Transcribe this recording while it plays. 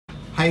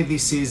Hey,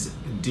 this is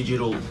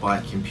Digital by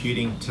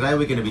Computing. Today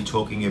we're going to be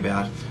talking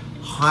about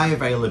high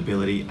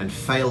availability and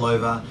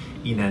failover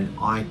in an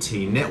IT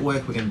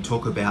network. We're going to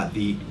talk about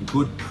the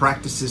good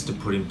practices to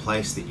put in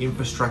place, the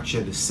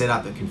infrastructure, the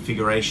setup, the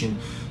configuration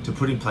to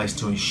put in place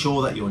to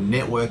ensure that your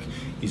network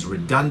is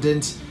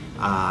redundant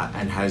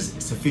and has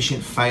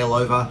sufficient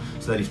failover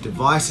so that if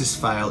devices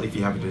fail, if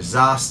you have a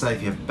disaster,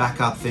 if you have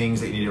backup things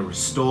that you need to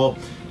restore,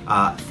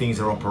 things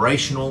are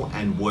operational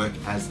and work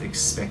as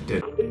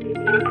expected.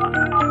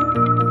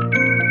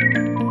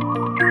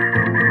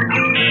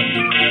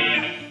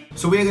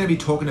 So we are going to be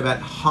talking about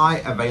high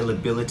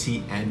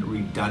availability and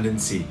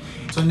redundancy.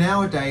 So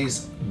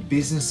nowadays,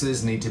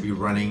 businesses need to be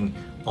running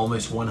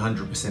almost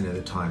 100% of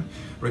the time.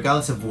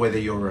 Regardless of whether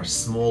you're a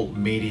small,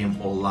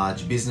 medium or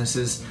large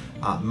businesses,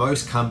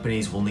 most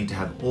companies will need to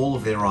have all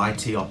of their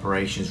IT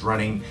operations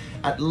running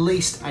at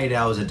least 8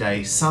 hours a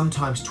day,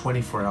 sometimes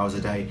 24 hours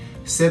a day,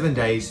 7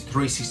 days,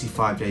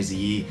 365 days a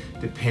year,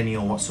 depending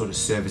on what sort of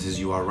services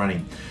you are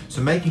running.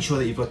 So making sure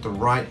that you've got the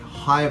right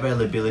high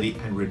availability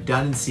and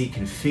redundancy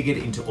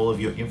configured into all of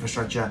your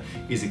infrastructure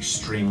is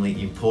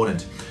extremely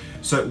important.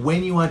 So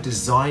when you are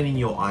designing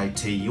your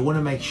IT, you want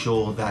to make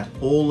sure that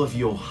all of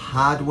your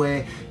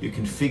hardware, your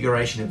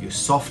configuration of your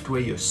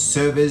software, your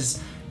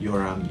servers,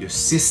 your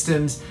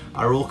systems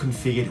are all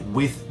configured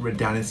with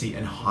redundancy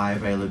and high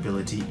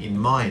availability in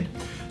mind.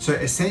 So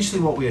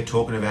essentially what we are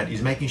talking about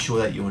is making sure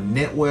that your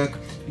network,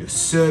 your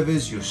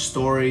servers, your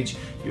storage,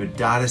 your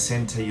data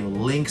center, your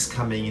links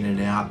coming in and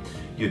out,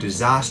 your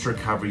disaster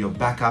recovery, your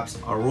backups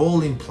are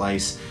all in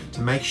place to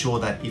make sure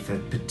that if a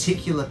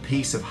particular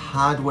piece of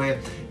hardware,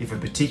 if a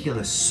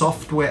particular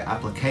software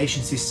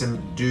application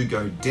system do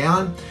go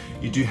down,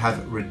 you do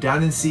have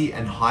redundancy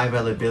and high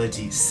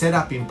availability set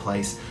up in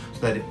place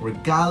so that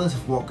regardless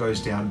of what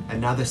goes down,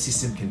 another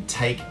system can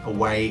take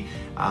away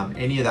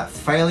any of that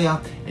failure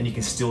and you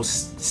can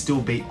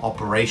still be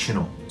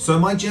operational. So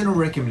my general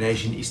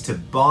recommendation is to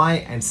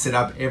buy and set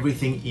up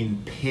everything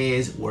in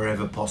pairs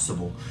wherever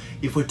possible.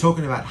 If we're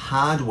talking about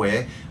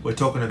hardware, we're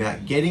talking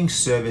about getting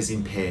servers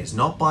in pairs,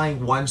 not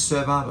buying one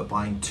server, but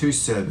buying two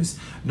servers,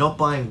 not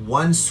buying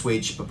one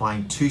switch, but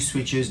buying two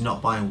switches,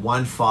 not buying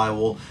one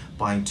firewall,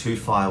 buying two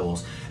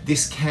firewalls.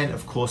 This can,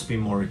 of course, be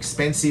more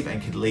expensive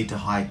and could lead to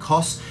high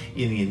costs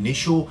in the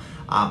initial,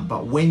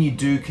 but when you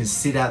do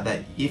consider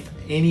that if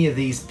any of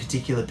these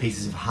particular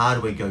pieces of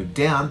hardware go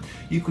down,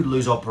 you could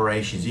lose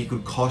operations. You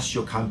could cost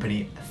your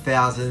company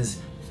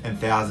thousands and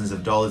thousands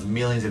of dollars,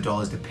 millions of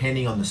dollars,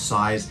 depending on the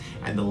size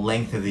and the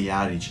length of the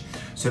outage.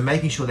 So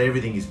making sure that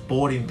everything is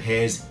bought in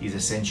pairs is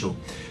essential.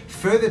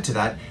 Further to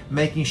that,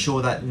 making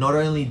sure that not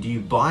only do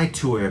you buy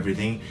two of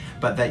everything,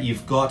 but that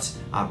you've got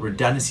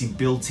redundancy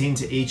built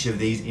into each of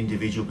these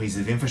individual pieces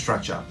of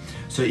infrastructure.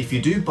 So if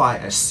you do buy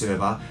a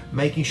server,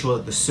 making sure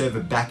that the server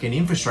backend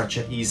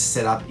infrastructure is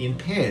set up in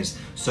pairs.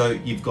 So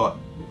you've got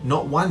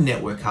not one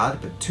network card,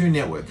 but two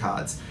network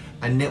cards,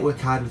 a network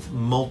card with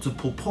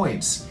multiple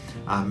points.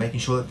 Making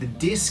sure that the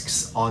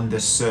disks on the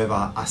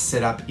server are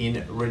set up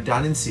in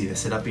redundancy. They're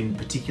set up in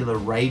particular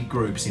RAID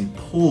groups, in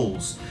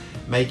pools.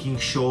 Making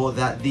sure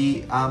that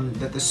the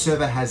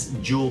server has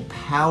dual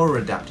power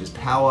adapters.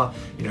 Power,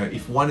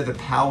 if one of the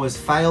powers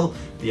fail,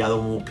 the other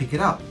one will pick it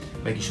up.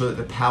 Making sure that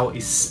the power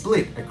is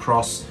split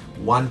across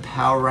one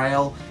power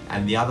rail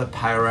and the other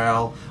power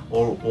rail,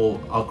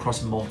 or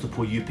across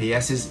multiple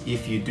UPSs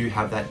if you do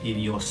have that in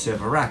your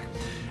server rack.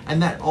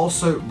 And that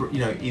also,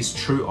 is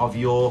true of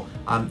your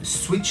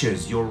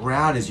switches, your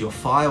routers, your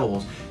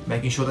firewalls,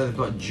 making sure that they've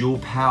got dual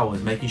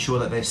powers, making sure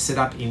that they're set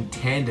up in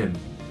tandem,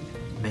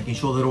 making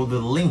sure that all the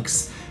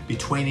links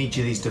between each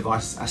of these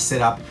devices are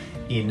set up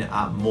in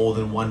more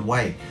than one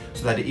way,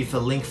 so that if a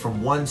link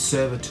from one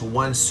server to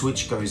one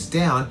switch goes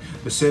down,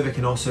 the server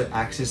can also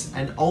access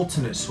an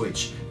alternate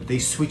switch.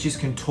 These switches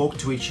can talk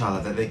to each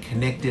other, that they're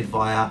connected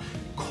via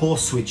core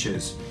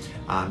switches.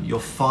 Your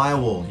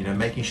firewall,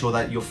 making sure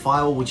that your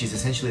firewall, which is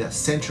essentially that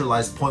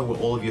centralized point where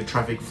all of your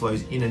traffic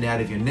flows in and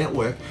out of your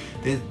network,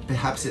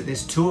 perhaps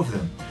there's two of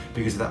them.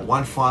 Because if that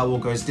one firewall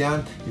goes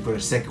down, you've got a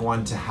second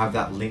one to have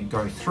that link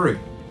go through.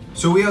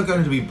 So we are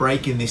going to be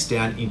breaking this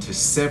down into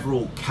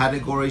several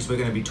categories. We're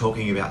going to be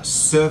talking about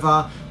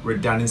server,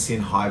 redundancy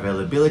and high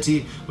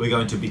availability. We're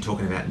going to be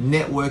talking about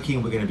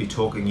networking. We're going to be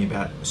talking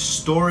about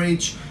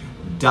storage,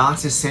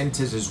 data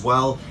centers as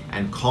well,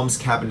 and comms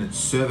cabinets,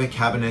 server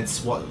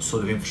cabinets, what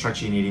sort of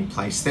infrastructure you need in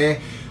place there.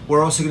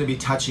 We're also going to be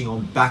touching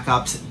on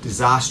backups,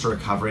 disaster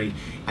recovery,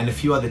 and a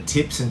few other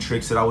tips and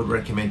tricks that I would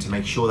recommend to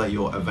make sure that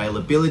your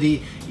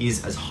availability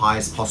is as high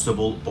as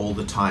possible all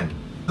the time.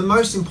 The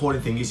most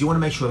important thing is you want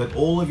to make sure that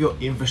all of your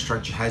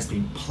infrastructure has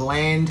been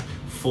planned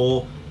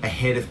for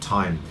ahead of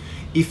time.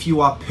 If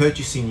you are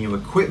purchasing new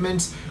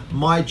equipment,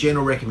 my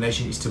general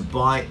recommendation is to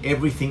buy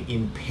everything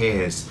in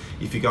pairs.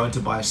 If you're going to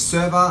buy a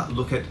server,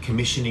 look at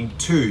commissioning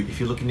 2. If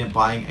you're looking at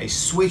buying a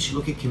switch,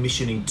 look at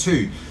commissioning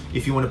 2.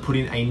 If you want to put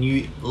in a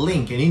new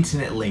link, an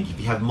internet link, if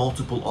you have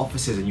multiple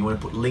offices and you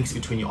want to put links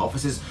between your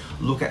offices,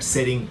 look at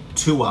setting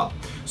 2 up.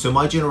 So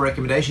my general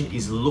recommendation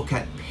is look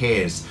at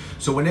pairs.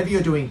 So whenever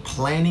you're doing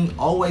planning,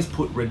 always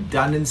put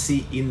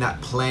redundancy in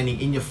that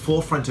planning in your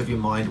forefront of your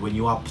mind when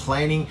you are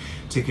planning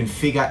to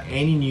configure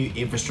any new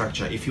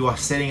infrastructure. If you are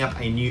setting up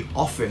a new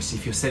office,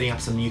 if you're setting up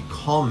some new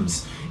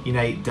comms in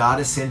a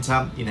data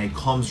center, in a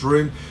comms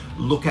room,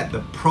 look at the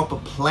proper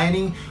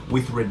planning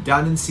with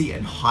redundancy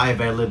and high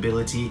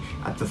availability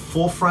at the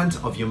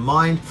forefront of your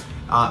mind,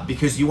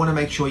 because you want to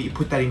make sure you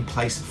put that in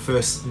place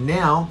first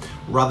now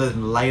rather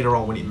than later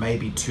on when it may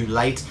be too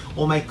late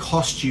or may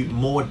cost you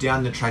more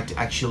down the track to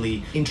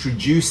actually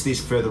introduce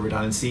this further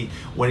redundancy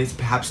when it's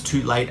perhaps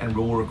too late and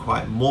will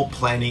require more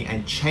planning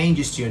and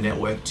changes to your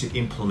network to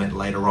implement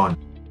later on.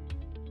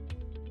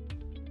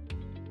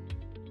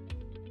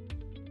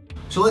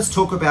 So let's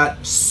talk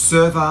about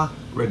server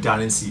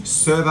redundancy,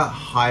 server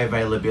high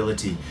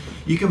availability.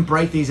 You can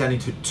break these down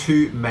into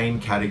 2 main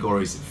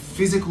categories: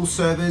 physical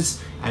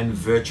servers and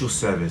virtual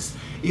servers.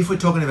 If we're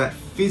talking about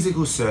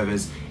physical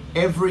servers,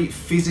 every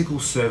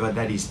physical server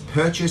that is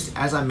purchased,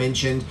 as I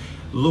mentioned,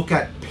 look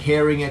at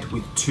pairing it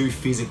with 2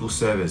 physical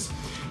servers.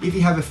 If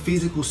you have a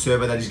physical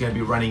server that is going to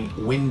be running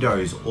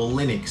Windows or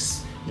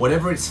Linux,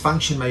 whatever its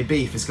function may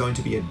be, if it's going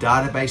to be a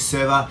database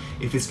server,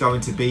 if it's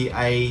going to be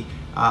a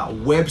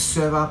web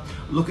server,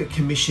 look at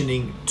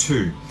commissioning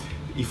 2.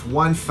 If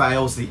one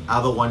fails, the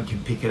other one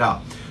can pick it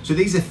up. So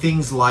these are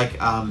things like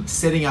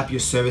setting up your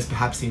servers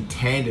perhaps in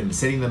tandem,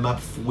 setting them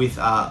up with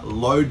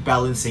load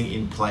balancing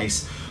in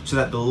place so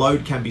that the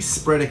load can be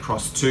spread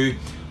across 2,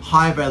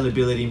 high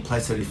availability in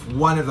place so that if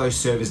one of those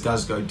servers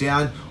does go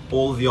down,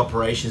 all of the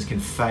operations can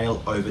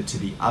fail over to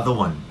the other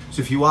one.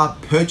 So if you are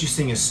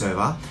purchasing a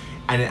server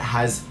and it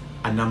has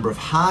a number of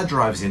hard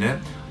drives in it,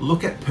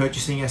 look at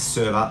purchasing a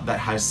server that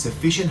has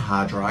sufficient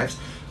hard drives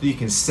that you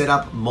can set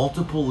up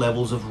multiple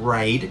levels of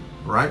RAID,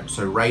 right?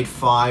 So RAID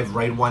 5,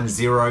 RAID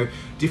 1.0,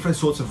 different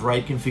sorts of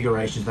RAID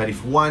configurations that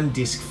if one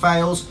disk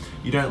fails,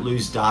 you don't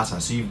lose data.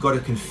 So you've got to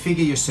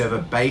configure your server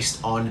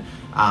based on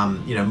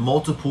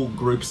multiple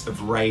groups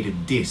of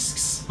RAID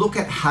disks. Look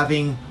at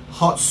having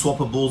hot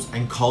swappables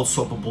and cold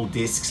swappable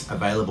disks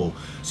available.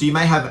 So you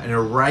may have an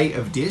array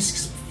of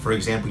disks. For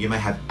example, you may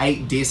have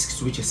 8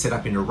 disks which are set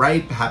up in a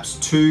RAID, perhaps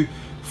 2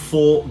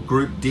 4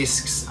 group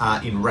disks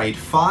in RAID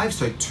 5,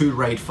 so 2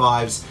 RAID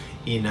 5s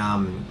in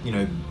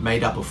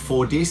made up of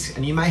 4 disks,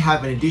 and you may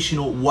have an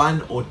additional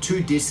 1 or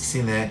 2 disks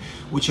in there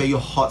which are your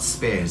hot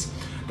spares.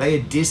 They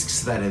are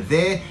disks that are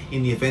there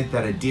in the event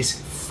that a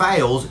disk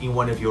fails in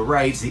one of your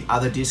RAIDs. The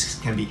other disks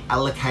can be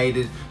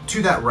allocated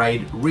to that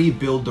RAID,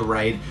 rebuild the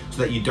RAID so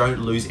that you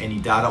don't lose any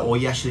data, or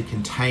you actually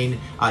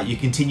you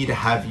continue to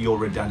have your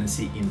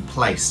redundancy in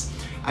place.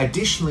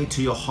 Additionally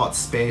to your hot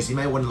spares, you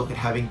may want to look at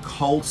having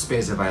cold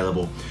spares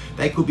available.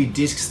 They could be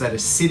disks that are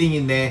sitting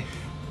in there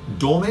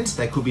dormant.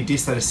 They could be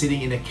disks that are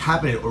sitting in a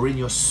cabinet or in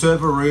your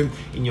server room,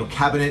 in your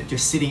cabinet,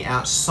 just sitting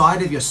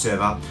outside of your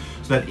server,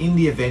 so that in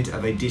the event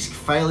of a disk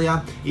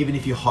failure, even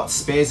if your hot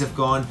spares have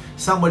gone,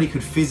 somebody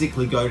could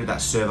physically go to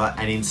that server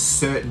and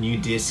insert new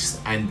disks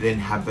and then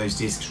have those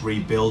disks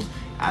rebuild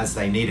as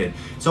they need it.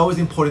 It's always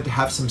important to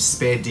have some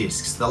spare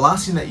disks. The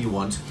last thing that you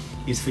want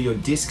is for your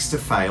disks to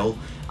fail,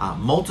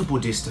 multiple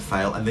disks to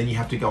fail, and then you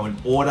have to go and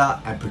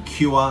order and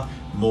procure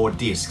more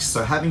disks.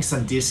 So having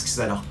some disks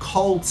that are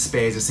cold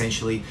spares,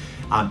 essentially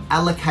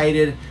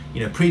allocated,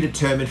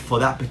 predetermined for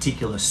that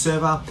particular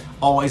server,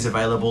 always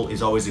available,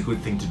 is always a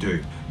good thing to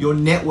do. Your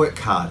network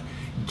card.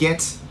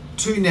 Get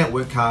 2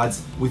 network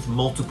cards with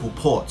multiple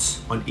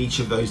ports on each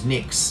of those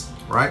NICs,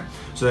 right?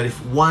 So that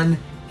if one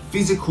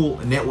physical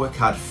network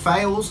card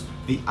fails,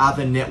 the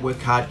other network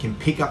card can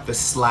pick up the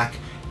slack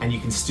and you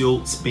can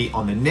still be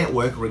on the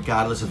network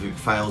regardless of if it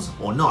fails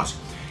or not.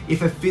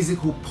 If a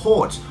physical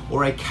port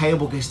or a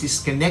cable gets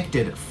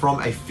disconnected from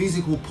a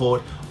physical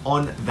port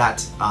on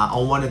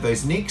one of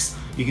those NICs,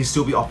 you can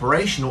still be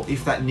operational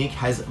if that NIC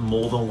has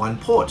more than 1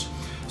 port.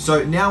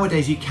 So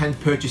nowadays you can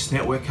purchase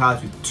network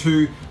cards with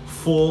 2,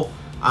 4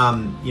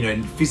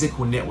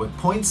 physical network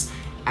points,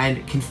 and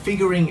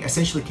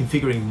essentially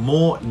configuring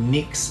more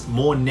NICs,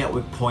 more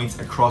network points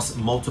across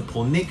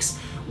multiple NICs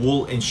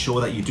will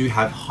ensure that you do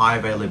have high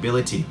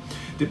availability.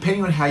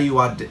 Depending on how you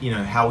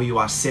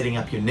are setting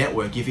up your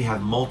network, if you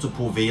have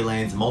multiple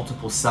VLANs,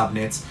 multiple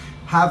subnets,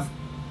 have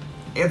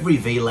every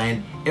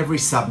VLAN, every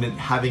subnet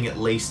having at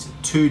least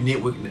 2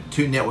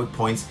 network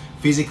points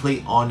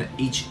physically on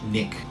each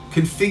NIC.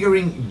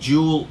 Configuring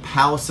dual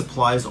power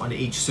supplies on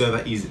each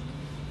server is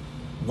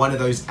one of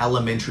those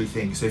elementary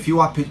things. So if you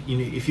are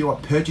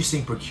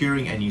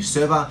procuring a new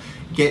server,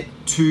 get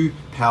 2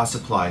 power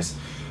supplies.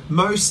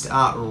 Most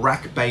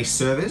rack-based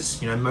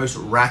servers,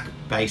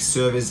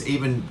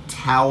 even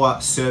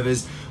tower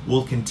servers,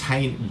 will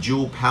contain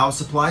dual power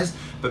supplies,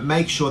 but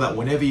make sure that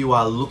whenever you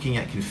are looking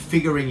at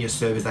configuring your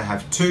servers, they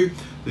have 2.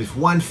 If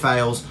one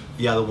fails,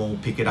 the other one will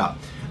pick it up.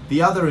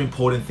 The other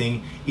important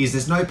thing is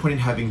there's no point in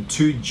having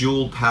two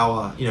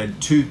power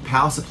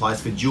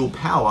supplies for dual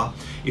power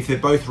if they're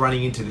both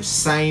running into the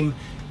same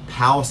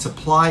power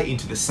supply,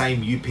 into the same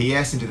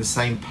UPS, into the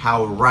same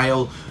power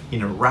rail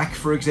in a rack,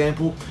 for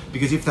example,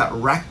 because if that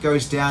rack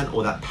goes down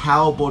or that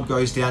power board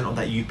goes down or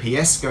that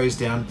UPS goes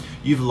down,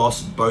 you've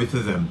lost both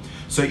of them.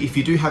 So if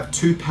you do have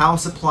two power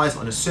supplies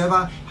on a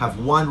server, have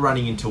one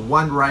running into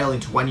one rail,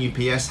 into one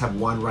UPS, have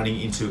one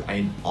running into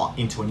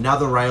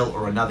another rail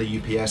or another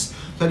UPS, so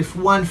that if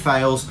one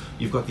fails,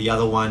 you've got the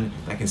other one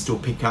that can still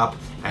pick up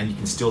and you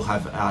can still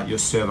have your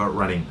server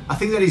running. I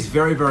think that is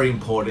very, very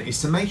important,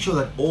 is to make sure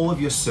that all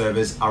of your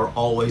servers are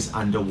always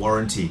under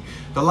warranty.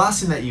 The last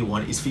thing that you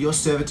want is for your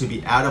server to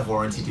be out of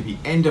warranty, to be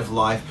end of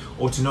life,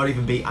 or to not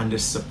even be under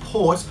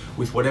support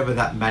with whatever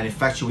that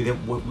manufacturer,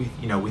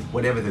 with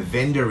whatever the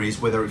vendor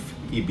is, whether it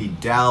be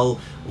Dell,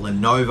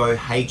 Lenovo,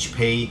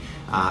 HP,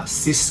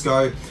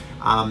 Cisco.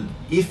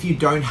 If you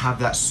don't have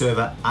that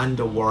server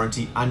under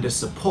warranty, under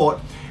support,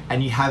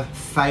 and you have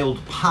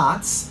failed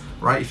parts,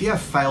 right? If you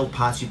have failed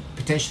parts, you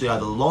potentially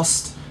either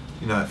lost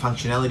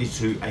functionality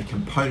to a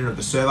component of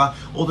the server,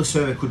 or the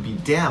server could be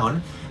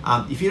down.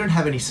 If you don't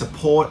have any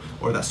support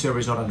or that server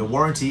is not under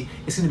warranty,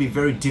 it's going to be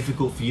very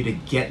difficult for you to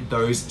get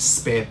those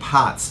spare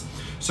parts.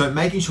 So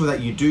making sure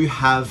that you do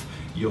have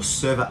your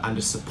server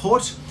under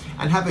support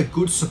and have a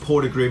good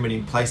support agreement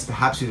in place,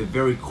 perhaps with a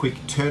very quick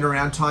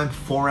turnaround time,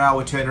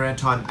 4-hour turnaround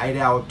time,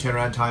 8-hour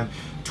turnaround time,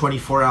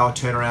 24-hour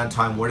turnaround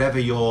time, whatever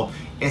your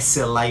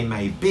SLA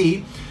may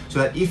be, so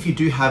that if you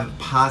do have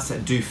parts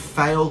that do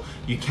fail,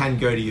 you can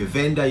go to your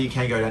vendor, you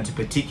can go down to a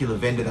particular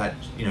vendor that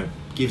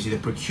gives you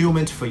the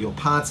procurement for your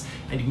parts,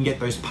 and you can get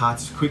those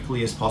parts as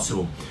quickly as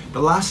possible.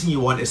 The last thing you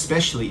want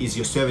especially is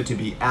your server to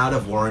be out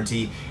of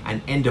warranty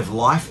and end of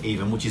life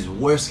even, which is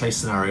worst case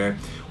scenario,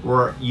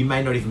 where you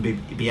may not even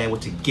be able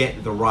to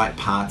get the right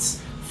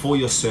parts for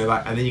your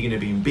server, and then you're going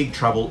to be in big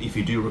trouble if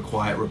you do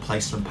require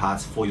replacement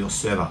parts for your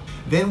server.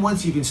 Then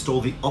once you've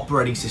installed the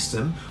operating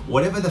system,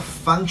 whatever the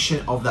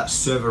function of that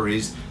server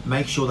is,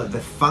 make sure that the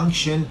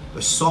function,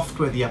 the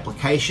software, the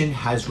application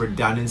has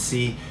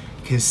redundancy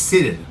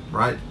considered,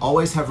 right?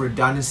 Always have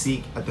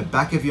redundancy at the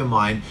back of your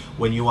mind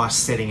when you are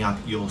setting up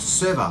your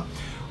server.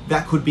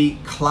 That could be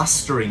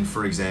clustering,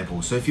 for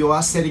example. So if you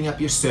are setting up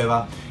your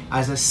server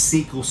as a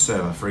SQL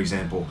server, for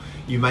example,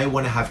 you may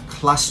want to have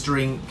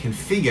clustering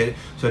configured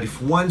so that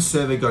if one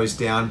server goes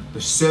down,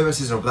 the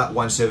services of that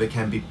one server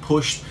can be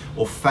pushed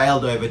or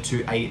failed over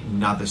to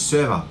another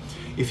server.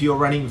 If you're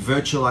running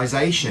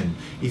virtualization,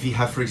 if you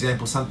have, for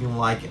example, something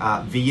like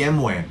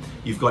VMware,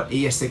 you've got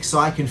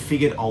ESXi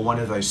configured on one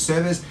of those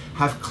servers,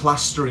 have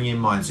clustering in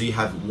mind. So you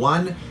have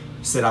one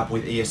set up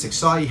with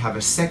ESXi, you have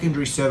a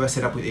secondary server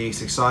set up with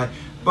ESXi,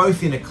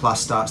 both in a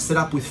cluster, set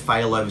up with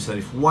failover, so that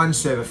if one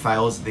server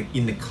fails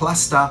in the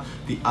cluster,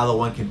 the other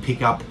one can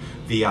pick up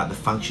the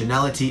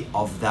functionality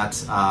of that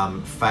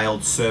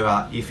failed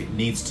server if it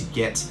needs to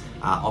get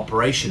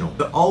operational.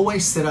 But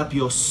always set up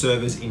your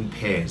servers in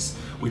pairs.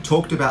 We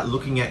talked about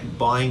looking at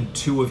buying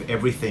two of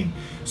everything.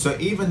 So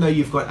even though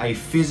you've got a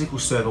physical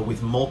server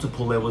with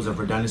multiple levels of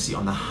redundancy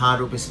on the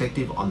hardware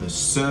perspective, on the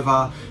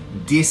server,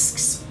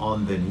 disks,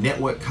 on the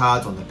network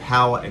cards, on the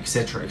power,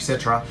 etc.,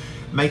 etc.,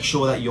 make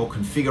sure that your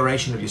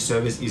configuration of your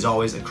servers is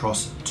always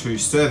across two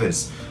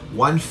servers.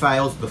 One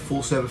fails, the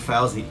full server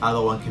fails, the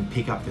other one can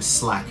pick up the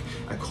slack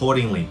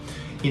accordingly.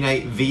 In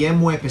a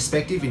VMware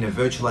perspective, in a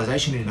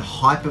virtualization, in a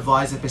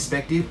hypervisor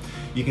perspective,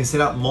 you can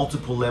set up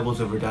multiple levels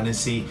of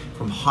redundancy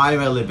from high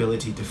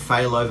availability to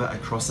failover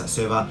across that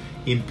server.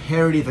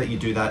 Imperative that you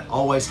do that.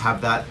 Always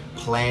have that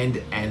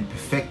planned and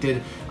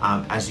perfected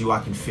as you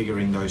are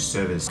configuring those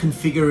servers.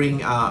 Configuring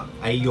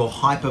your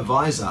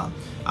hypervisor,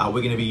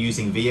 we're going to be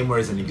using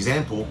VMware as an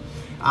example.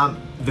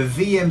 The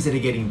VMs that are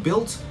getting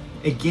built,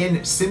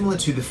 again, similar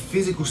to the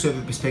physical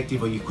server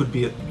perspective, or you could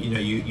be,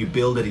 you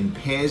build it in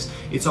pairs.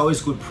 It's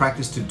always good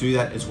practice to do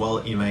that as well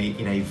in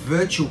a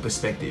virtual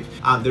perspective.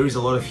 There is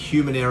a lot of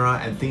human error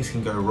and things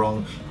can go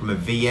wrong from a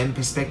VM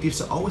perspective,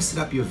 so always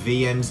set up your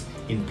VMs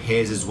in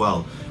pairs as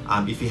well.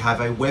 If you have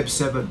a web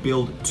server,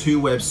 build two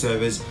web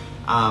servers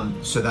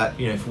so that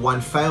if one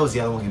fails, the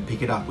other one can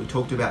pick it up. We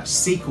talked about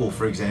SQL,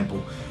 for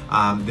example.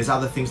 There's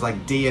other things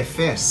like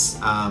DFS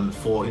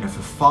for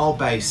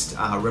file-based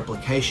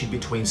replication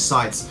between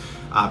sites,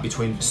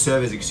 between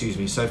servers, excuse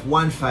me. So if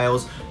one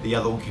fails, the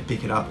other one can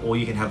pick it up, or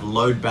you can have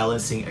load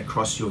balancing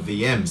across your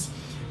VMs.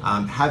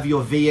 Have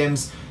your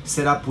VMs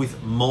set up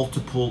with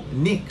multiple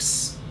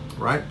NICs,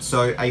 right?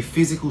 So a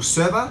physical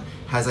server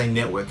has a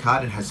network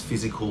card and has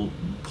physical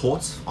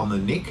ports on the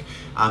NIC.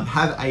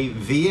 Have a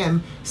VM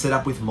set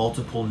up with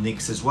multiple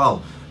NICs as well.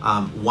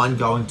 One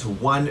going to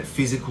one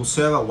physical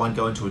server, one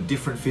going to a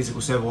different physical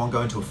server, one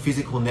going to a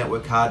physical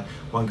network card,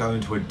 one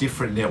going to a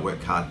different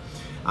network card.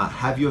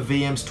 Have your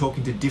VMs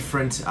talking to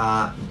different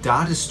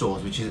data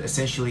stores, which is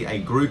essentially a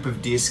group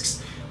of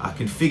disks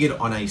configured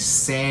on a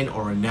SAN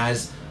or a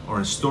NAS or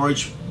a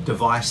storage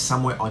device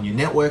somewhere on your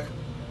network,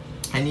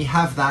 and you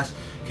have that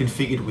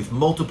configured with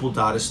multiple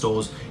data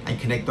stores, and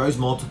connect those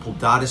multiple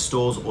data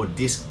stores or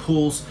disk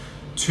pools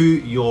to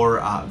your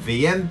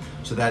VM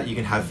so that you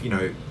can have,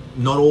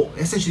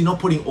 essentially not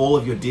putting all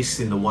of your disks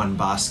in the one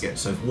basket.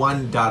 So if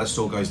one data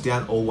store goes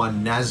down, or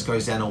one NAS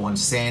goes down, or one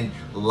SAN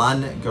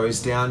LUN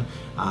goes down,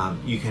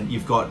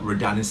 you've got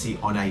redundancy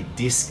on a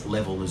disk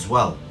level as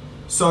well.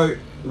 So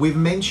we've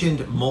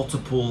mentioned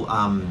multiple,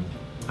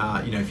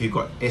 if you've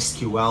got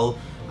SQL,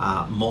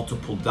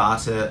 multiple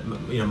data,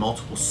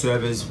 multiple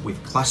servers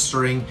with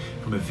clustering.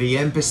 From a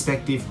VM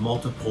perspective,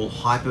 multiple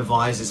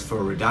hypervisors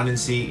for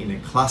redundancy in a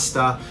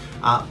cluster.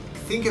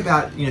 Think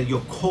about your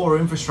core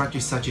infrastructure,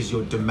 such as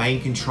your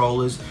domain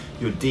controllers,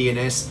 your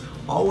DNS.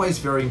 Always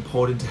very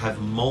important to have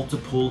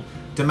multiple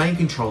domain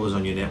controllers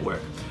on your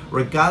network.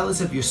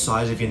 Regardless of your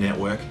size of your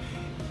network,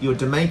 your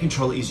domain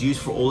controller is used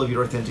for all of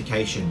your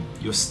authentication.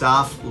 Your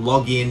staff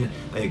log in,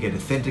 they get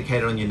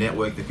authenticated on your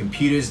network. The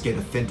computers get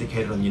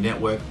authenticated on your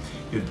network.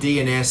 Your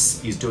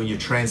DNS is doing your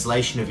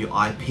translation of your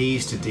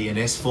IPs to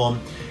DNS form.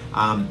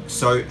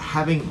 So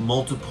having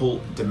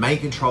multiple domain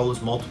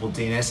controllers, multiple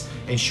DNS,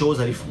 ensures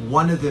that if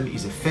one of them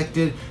is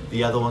affected,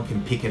 the other one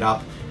can pick it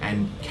up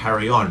and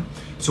carry on.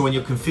 So when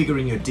you're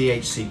configuring your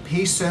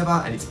DHCP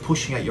server and it's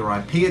pushing out your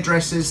IP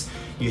addresses,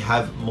 you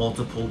have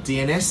multiple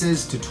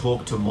DNSs to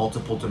talk to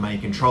multiple domain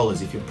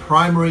controllers. If your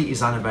primary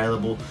is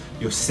unavailable,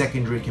 your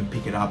secondary can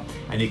pick it up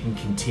and you can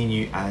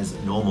continue as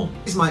normal.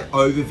 This is my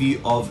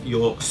overview of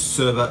your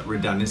server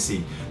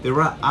redundancy.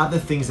 There are other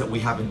things that we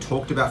haven't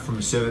talked about from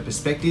a server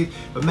perspective,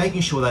 but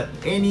making sure that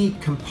any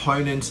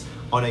component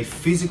on a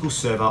physical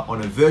server,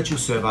 on a virtual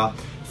server,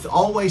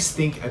 always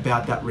think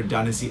about that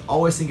redundancy,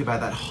 always think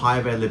about that high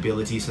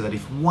availability, so that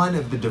if one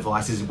of the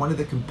devices, one of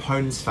the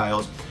components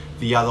fails,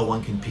 the other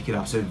one can pick it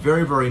up. So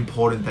very, very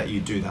important that you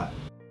do that.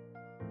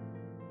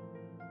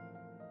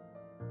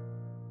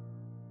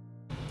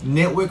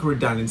 Network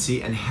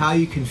redundancy and how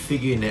you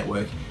configure your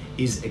network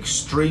is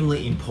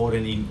extremely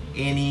important in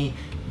any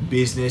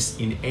business,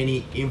 in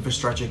any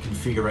infrastructure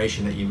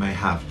configuration that you may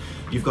have.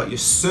 You've got your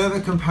server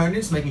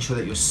components, making sure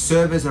that your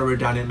servers are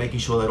redundant, making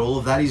sure that all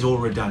of that is all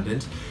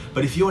redundant.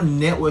 But if your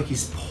network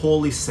is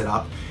poorly set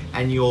up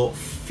and your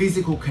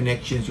physical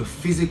connections, your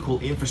physical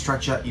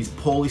infrastructure is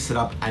poorly set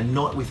up and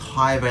not with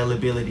high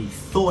availability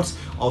thought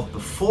of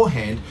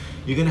beforehand,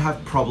 you're going to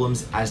have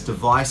problems as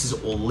devices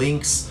or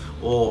links,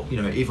 or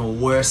even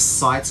worse,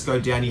 sites go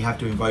down. You have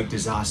to invoke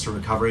disaster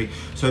recovery.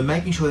 So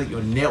making sure that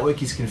your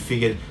network is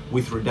configured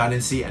with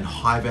redundancy and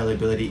high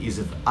availability is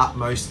of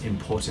utmost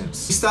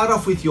importance. We start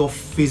off with your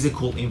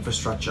physical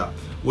infrastructure.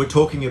 We're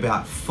talking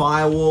about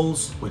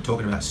firewalls, we're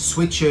talking about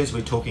switches,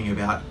 we're talking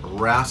about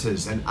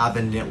routers and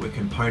other network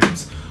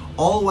components.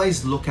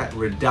 Always look at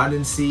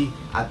redundancy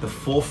at the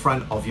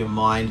forefront of your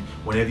mind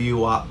whenever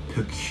you are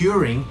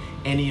procuring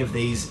any of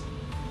these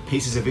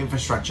pieces of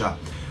infrastructure.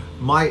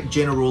 My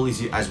general rule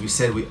is, as we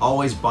said, we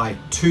always buy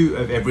two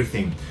of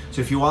everything.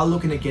 So if you are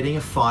looking at getting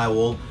a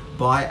firewall,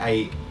 buy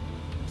a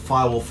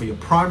firewall for your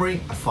primary,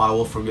 a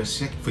firewall for your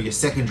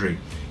secondary.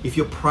 If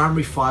your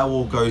primary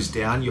firewall goes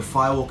down, your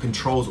firewall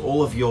controls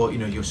all of your,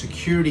 your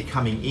security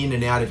coming in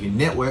and out of your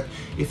network.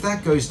 If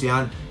that goes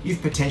down,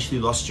 you've potentially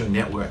lost your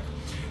network.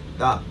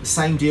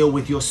 Same deal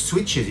with your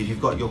switches. If you've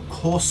got your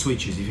core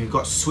switches, if you've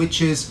got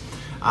switches,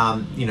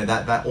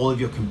 that all of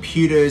your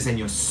computers and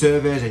your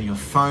servers and your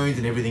phones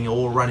and everything are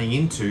all running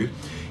into,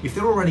 if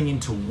they're all running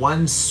into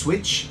one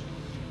switch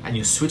and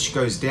your switch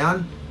goes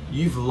down,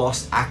 you've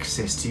lost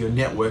access to your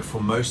network for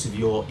most of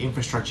your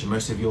infrastructure,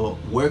 most of your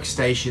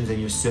workstations and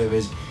your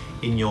servers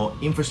in your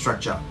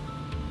infrastructure.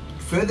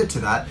 Further to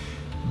that,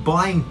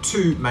 buying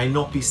two may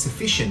not be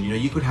sufficient.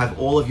 You could have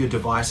all of your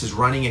devices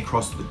running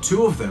across the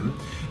two of them,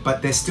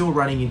 but they're still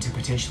running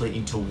potentially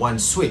into one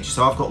switch.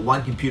 So I've got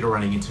one computer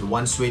running into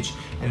one switch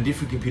and a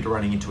different computer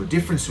running into a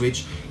different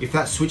switch. If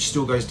that switch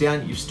still goes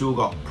down, you've still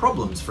got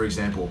problems, for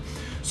example.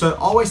 So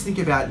always think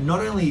about not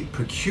only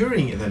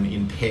procuring them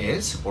in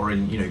pairs or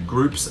in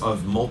groups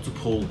of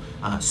multiple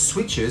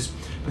switches,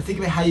 but think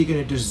about how you're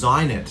going to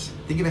design it.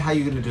 Think about how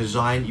you're going to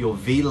design your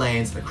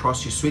VLANs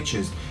across your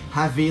switches.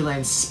 Have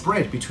VLANs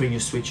spread between your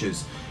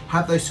switches.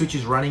 Have those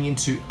switches running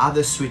into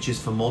other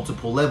switches for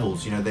multiple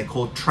levels. They're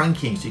called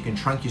trunking, so you can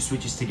trunk your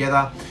switches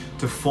together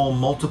to form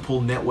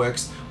multiple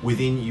networks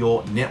within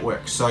your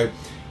network. So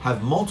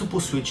have multiple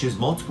switches,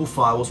 multiple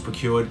firewalls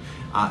procured,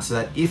 so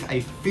that if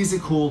a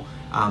physical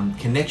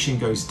connection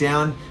goes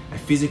down, a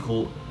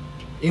physical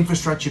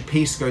infrastructure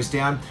piece goes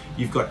down,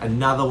 you've got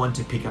another one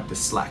to pick up the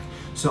slack.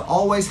 So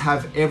always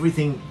have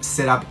everything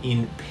set up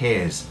in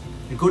pairs.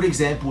 A good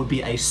example would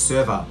be a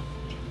server.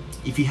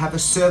 If you have a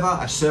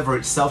server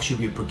itself should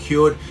be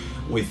procured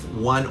with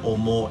one or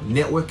more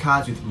network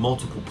cards with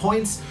multiple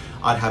points.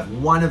 I'd have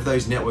one of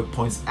those network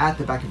points at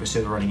the back of a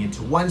server running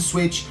into one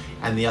switch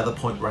and the other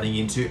point running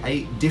into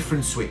a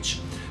different switch.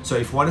 So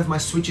if one of my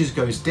switches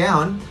goes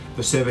down,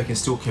 the server can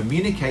still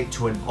communicate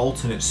to an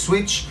alternate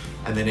switch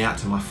and then out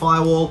to my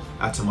firewall,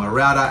 out to my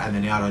router, and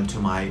then out onto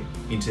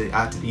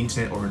out to the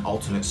internet or an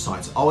alternate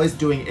site. So always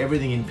doing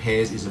everything in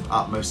pairs is of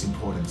utmost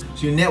importance.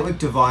 So your network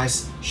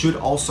device should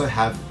also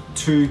have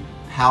two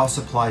power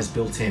supplies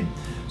built in.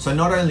 So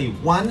not only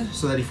one,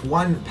 so that if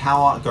one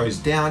power goes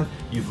down,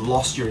 you've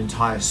lost your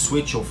entire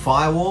switch or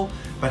firewall,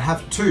 but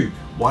have two,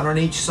 one on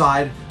each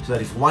side, so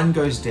that if one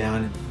goes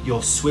down,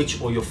 your switch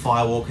or your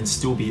firewall can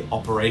still be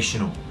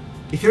operational.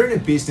 If you're in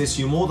a business,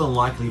 you more than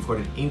likely have got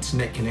an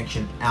internet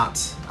connection out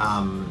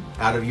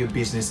of your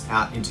business,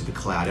 out into the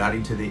cloud, out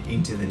into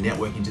the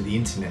network, into the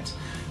internet.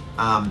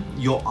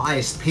 Your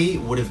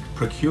ISP would have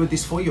procured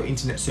this for you, your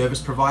internet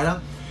service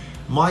provider.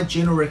 My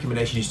general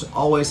recommendation is to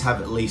always have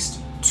at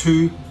least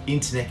two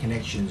internet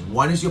connections.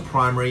 One is your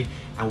primary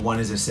and one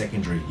is a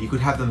secondary. You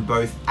could have them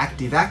both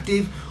active,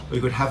 or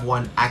you could have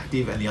one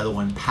active and the other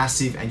one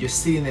passive, and you're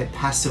sitting there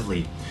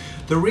passively.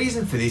 The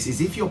reason for this is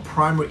if your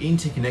primary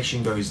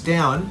interconnection goes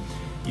down,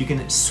 you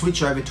can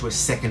switch over to a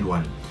second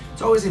one.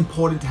 It's always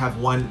important to have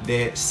one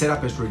there set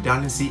up as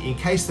redundancy in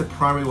case the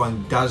primary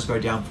one does go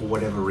down for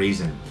whatever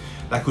reason.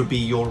 That could be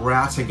your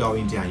router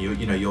going down,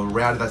 your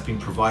router that's been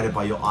provided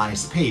by your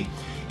ISP.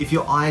 If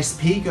your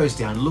ISP goes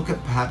down, look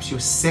at perhaps your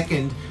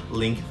second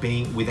link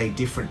being with a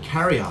different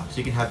carrier. So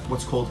you can have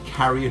what's called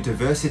carrier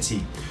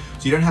diversity.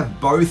 So you don't have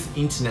both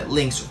internet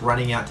links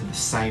running out to the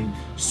same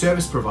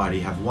service provider.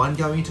 You have one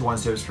going into one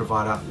service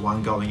provider,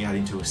 one going out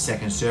into a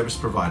second service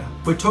provider.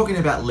 If we're talking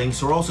about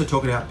links, we're also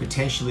talking about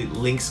potentially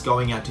links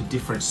going out to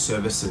different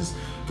services,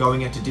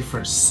 going out to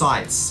different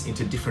sites,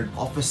 into different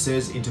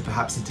offices,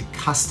 perhaps into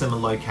customer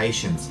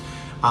locations.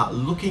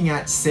 Looking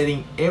at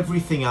setting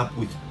everything up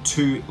with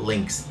two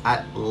links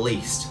at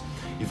least.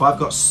 If I've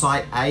got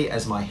site A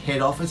as my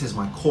head office, as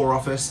my core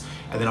office,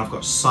 and then I've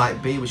got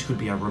site B, which could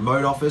be a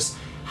remote office,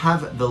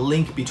 have the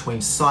link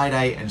between site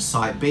A and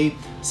site B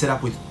set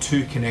up with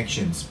two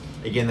connections.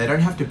 Again, they don't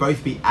have to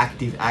both be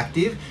active.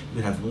 You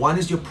can have one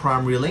as your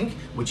primary link,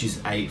 which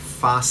is a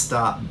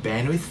faster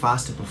bandwidth,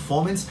 faster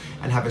performance,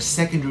 and have a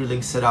secondary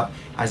link set up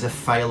as a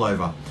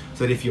failover.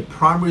 So that if your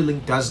primary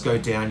link does go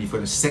down, you've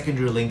got a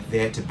secondary link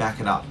there to back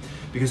it up.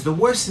 Because the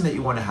worst thing that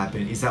you want to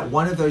happen is that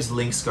one of those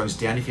links goes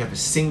down. If you have a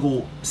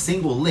single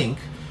link,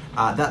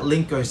 that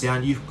link goes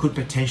down, you could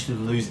potentially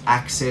lose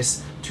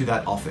access to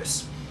that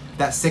office.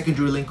 That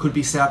secondary link could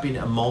be set up in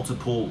a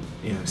multiple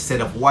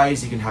set of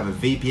ways. You can have a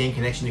VPN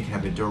connection, you can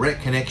have a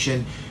direct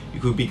connection, you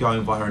could be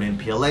going via an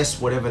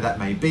MPLS, whatever that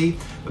may be,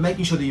 but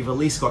making sure that you've at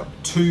least got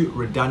two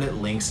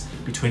redundant links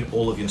between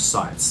all of your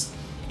sites.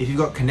 If you've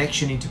got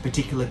connection into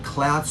particular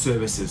cloud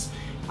services,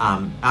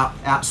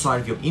 outside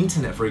of your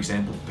internet, for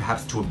example,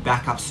 perhaps to a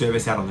backup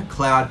service out on the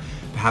cloud,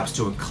 perhaps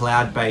to a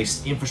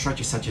cloud-based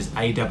infrastructure such as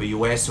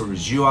AWS or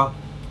Azure,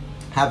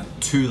 have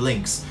two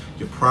links.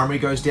 Your primary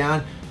goes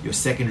down, your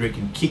secondary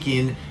can kick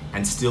in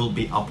and still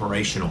be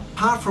operational.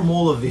 Apart from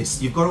all of this,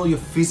 you've got all your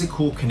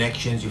physical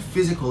connections, your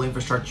physical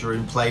infrastructure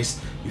in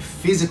place, your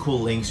physical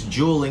links,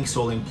 dual links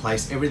all in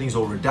place, everything's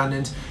all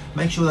redundant.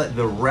 Make sure that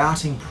the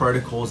routing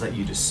protocols that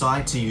you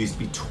decide to use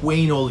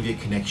between all of your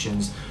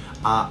connections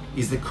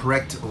is the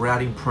correct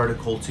routing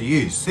protocol to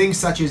use. Things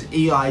such as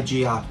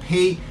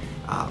EIGRP,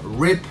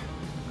 RIP,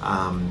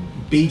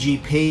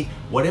 BGP,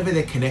 whatever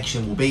their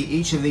connection will be,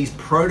 each of these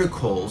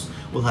protocols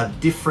will have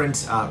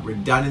different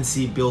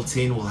redundancy built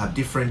in, will have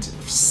different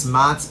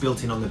smarts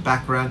built in on the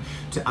background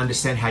to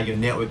understand how your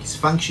network is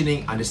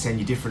functioning, understand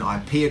your different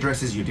IP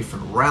addresses, your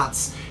different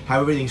routes,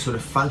 how everything's sort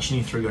of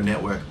functioning through your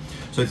network.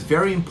 So it's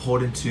very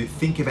important to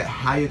think about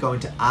how you're going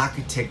to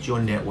architect your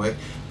network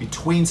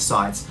between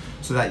sites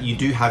so that you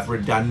do have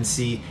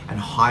redundancy and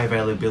high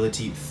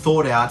availability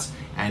thought out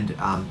and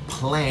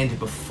planned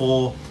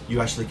before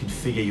you actually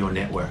configure your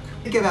network.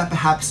 Think about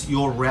perhaps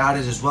your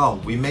routers as well.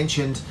 We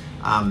mentioned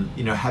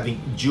having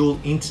dual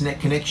internet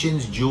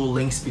connections, dual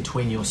links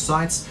between your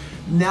sites.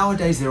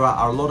 Nowadays there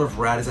are a lot of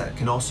routers that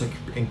can also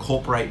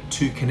incorporate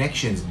two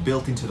connections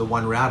built into the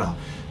one router.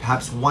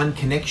 Perhaps one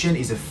connection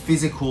is a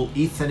physical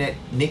Ethernet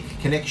NIC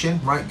connection,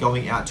 right,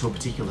 going out to a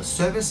particular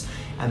service,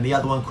 and the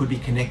other one could be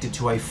connected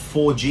to a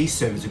 4G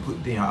service.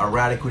 A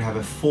router could have a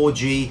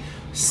 4G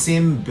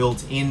SIM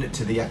built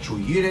into the actual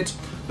unit,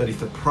 but if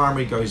the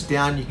primary goes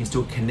down, you can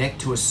still connect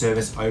to a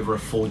service over a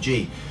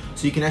 4G.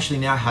 So you can actually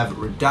now have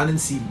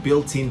redundancy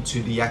built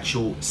into the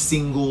actual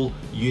single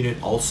unit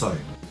also.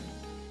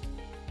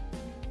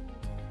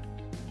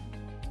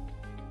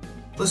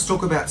 Let's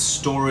talk about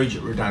storage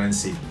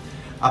redundancy.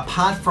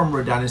 Apart from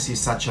redundancy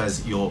such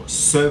as your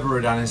server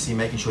redundancy,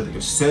 making sure that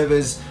your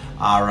servers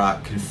are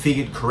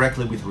configured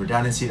correctly with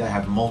redundancy, they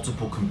have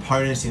multiple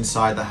components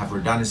inside that have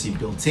redundancy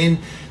built in,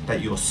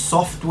 that your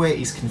software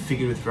is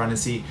configured with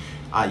redundancy,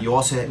 you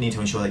also need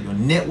to ensure that your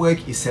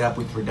network is set up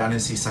with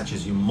redundancy such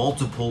as your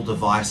multiple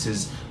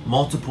devices,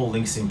 multiple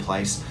links in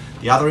place.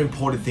 The other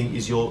important thing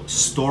is your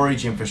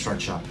storage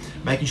infrastructure,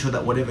 making sure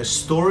that whatever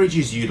storage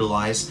is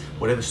utilized,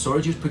 whatever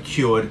storage is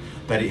procured,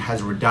 that it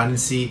has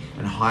redundancy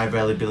and high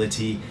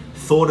availability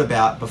thought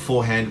about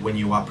beforehand when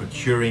you are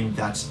procuring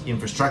that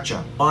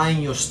infrastructure.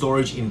 Buying your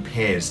storage in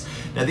pairs.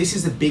 Now this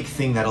is a big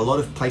thing that a lot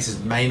of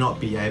places may not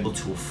be able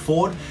to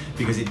afford,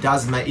 because it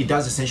does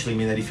essentially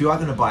mean that if you are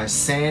going to buy a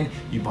SAN,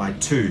 you buy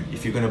two.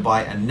 If you're going to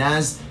buy a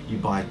NAS, you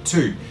buy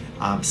two.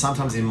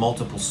 sometimes in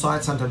multiple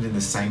sites, sometimes in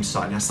the same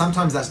site. Now,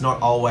 sometimes that's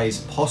not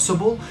always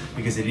possible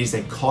because it is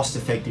a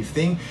cost-effective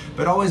thing,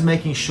 but always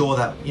making sure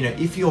that,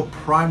 if your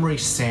primary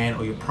SAN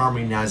or your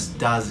primary NAS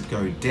does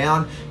go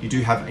down, you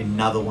do have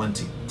another one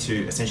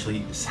to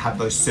essentially have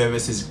those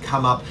services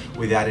come up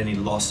without any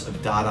loss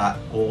of data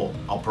or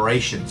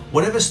operations.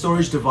 Whatever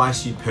storage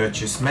device you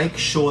purchase, make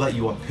sure that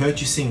you are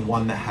purchasing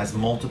one that has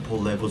multiple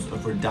levels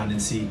of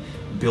redundancy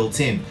built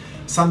in.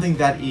 Something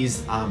that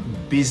is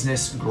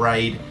business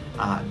grade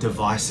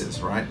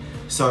devices, right?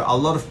 So a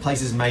lot of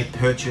places may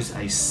purchase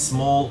a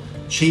small,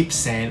 cheap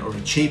SAN or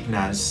a cheap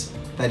NAS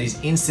that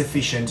is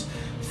insufficient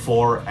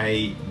for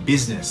a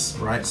business,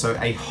 right? So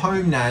a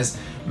home NAS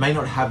may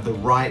not have the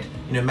right,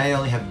 may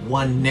only have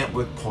one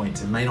network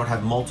point and may not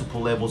have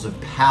multiple levels of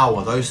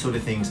power, those sort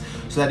of things,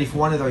 so that if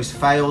one of those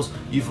fails,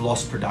 you've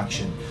lost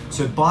production.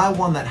 So buy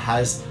one that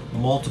has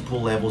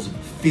multiple levels of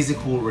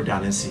physical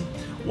redundancy,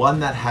 one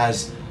that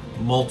has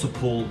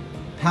multiple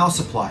power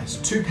supplies,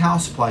 2 power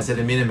supplies at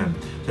a minimum.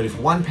 So if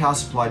one power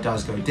supply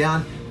does go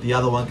down, the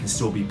other one can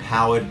still be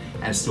powered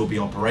and still be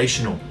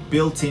operational.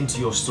 Built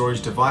into your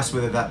storage device,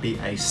 whether that be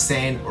a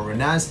SAN or a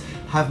NAS,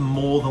 have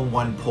more than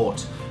one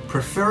port.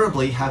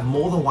 Preferably have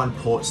more than one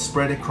port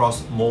spread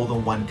across more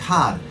than one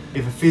card.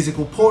 If a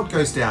physical port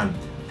goes down,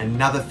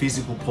 another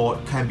physical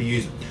port can be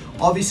used.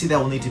 Obviously, they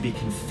will need to be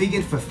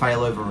configured for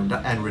failover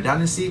and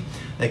redundancy.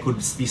 They could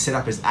be set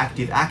up as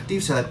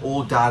active so that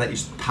all data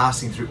is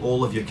passing through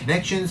all of your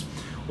connections,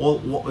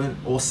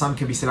 or some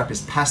can be set up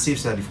as passive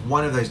so that if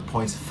one of those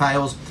points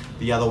fails,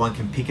 the other one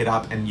can pick it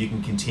up and you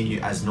can continue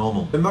as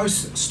normal. But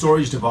most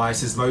storage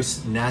devices,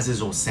 most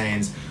NASs or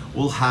SANs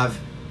will have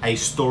a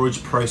storage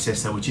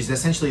processor, which is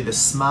essentially the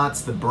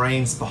smarts, the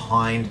brains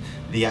behind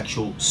the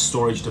actual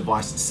storage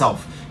device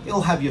itself.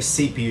 It'll have your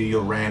CPU,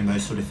 your RAM,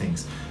 those sort of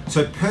things.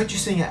 So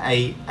purchasing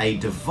a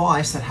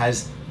device that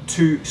has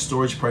 2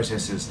 storage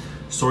processors,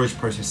 storage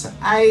processor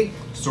A,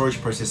 storage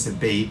processor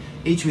B,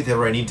 each with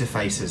their own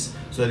interfaces,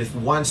 so that if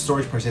one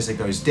storage processor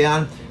goes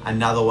down,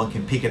 another one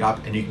can pick it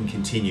up and you can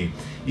continue.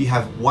 You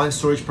have one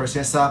storage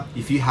processor.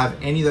 If you have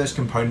any of those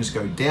components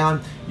go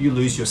down, you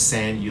lose your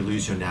SAN, you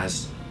lose your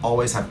NAS.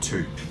 Always have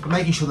 2. But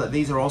making sure that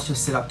these are also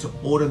set up to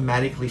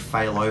automatically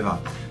fail over.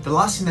 The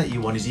last thing that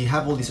you want is you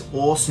have all this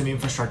awesome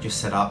infrastructure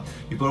set up,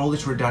 you've got all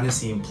this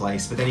redundancy in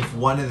place, but then if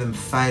one of them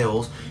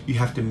fails, you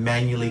have to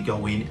manually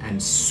go in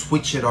and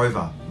switch it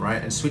over,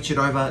 right? And switch it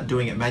over,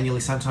 doing it manually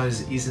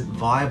sometimes isn't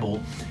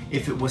viable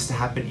if it was to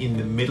happen in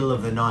the middle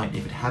of the night,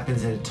 if it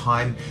happens at a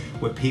time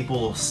where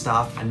people or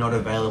staff are not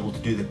available to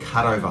do the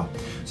cutover.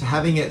 So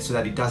having it so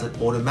that it does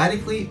it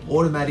automatically,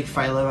 automatic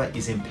failover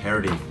is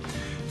imperative.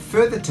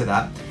 Further to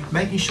that,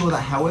 making sure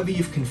that however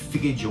you've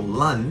configured your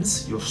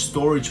LUNs, your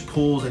storage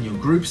pools and your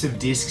groups of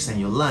disks and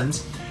your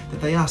LUNs,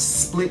 that they are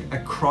split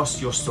across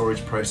your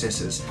storage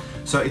processors.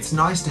 So it's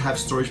nice to have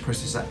storage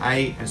processor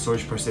A and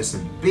storage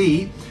processor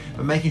B,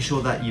 but making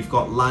sure that you've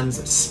got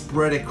LUNs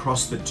spread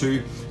across the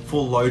 2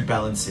 for load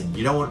balancing.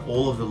 You don't want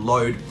all of the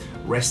load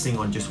resting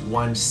on just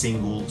one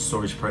single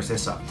storage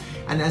processor.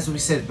 And as we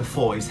said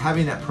before, is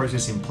having that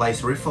process in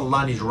place where if a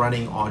LUN is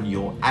running on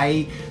your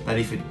A, that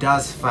if it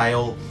does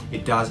fail,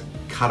 it does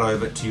cut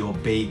over to your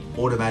B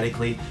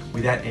automatically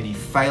without any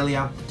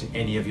failure to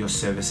any of your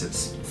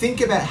services.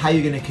 Think about how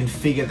you're going to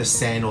configure the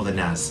SAN or the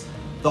NAS.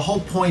 The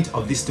whole point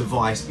of this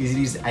device is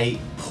it is a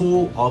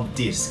pool of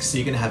disks. So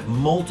you're going to have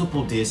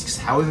multiple disks,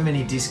 however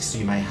many disks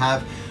you may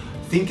have.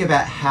 Think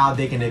about how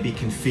they're going to be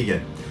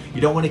configured. You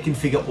don't want to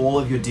configure all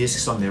of your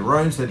disks on their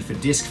own so that if a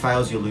disk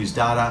fails, you'll lose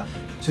data.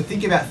 So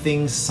think about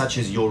things such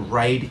as your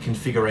RAID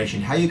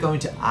configuration, how you're going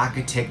to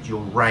architect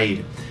your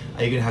RAID.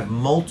 Are you going to have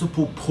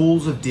multiple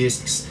pools of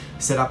disks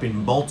set up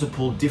in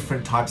multiple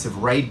different types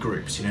of RAID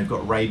groups? You've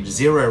got RAID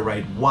 0,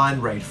 RAID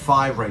 1, RAID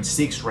 5, RAID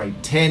 6,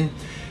 RAID 10,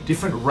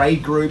 different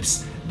RAID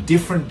groups,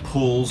 different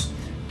pools,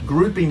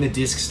 grouping the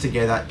disks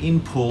together in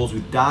pools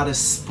with data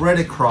spread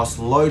across,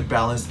 load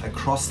balanced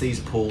across these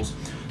pools.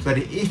 So that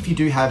if you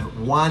do have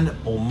one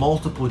or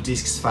multiple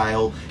disks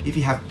fail, if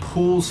you have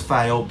pools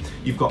fail,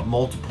 you've got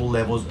multiple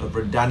levels of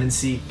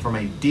redundancy from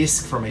a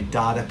disk, from a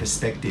data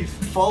perspective.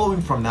 Following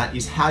from that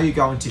is how you're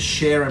going to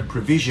share and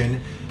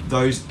provision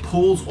those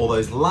pools or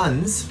those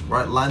LUNs,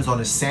 right? LUNs on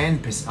a SAN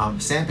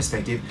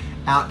perspective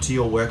out to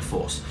your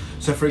workforce.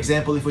 So for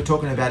example, if we're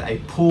talking about a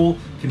pool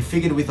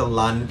configured with a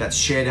LUN that's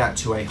shared out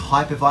to a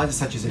hypervisor,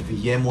 such as a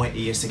VMware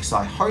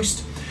ESXi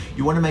host,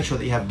 you want to make sure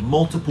that you have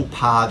multiple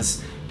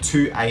paths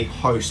to a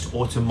host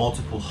or to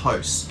multiple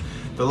hosts.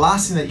 The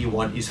last thing that you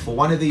want is for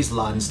one of these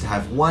LUNs to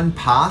have one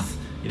path.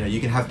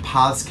 You can have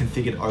paths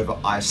configured over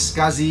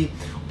iSCSI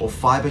or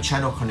fiber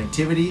channel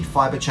connectivity.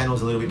 Fiber channel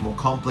is a little bit more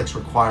complex,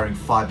 requiring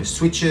fiber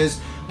switches,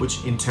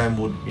 which in turn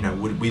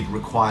would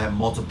require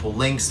multiple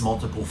links,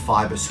 multiple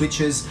fiber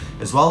switches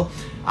as well.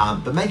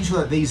 But making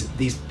sure that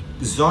these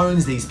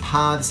zones, these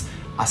paths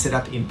are set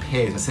up in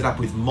pairs, are set up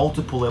with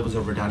multiple levels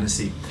of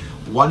redundancy.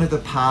 One of the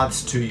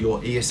paths to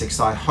your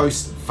ESXi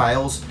host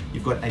fails,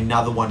 you've got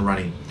another one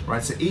running,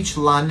 right? So each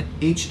LUN,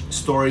 each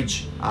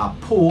storage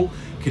pool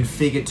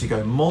configured to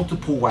go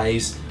multiple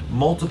ways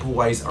multiple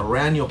ways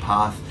around your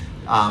path,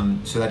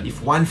 so that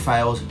if one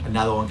fails,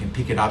 another one can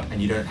pick it up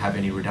and you don't have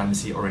any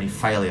redundancy or any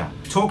failure.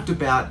 Talked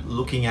about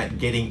looking at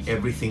getting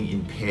everything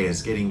in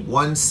pairs, getting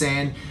one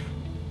SAN,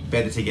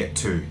 better to get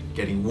two,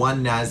 getting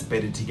one NAS,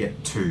 better to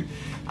get two.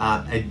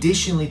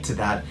 Additionally to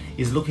that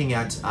is looking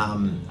at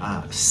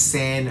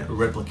SAN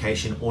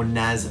replication or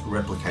NAS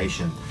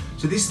replication.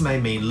 So this may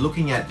mean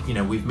looking at,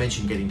 we've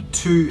mentioned getting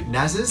two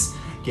NASs,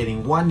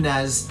 getting one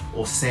NAS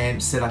or SAN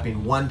set up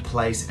in one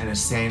place and a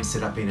SAN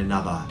set up in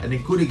another. And a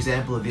good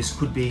example of this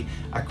could be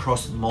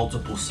across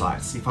multiple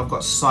sites. If I've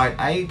got site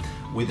A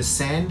with a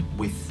SAN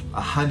with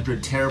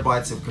 100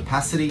 terabytes of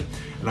capacity,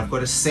 and I've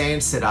got a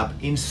SAN set up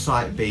in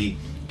site B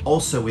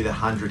also with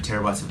 100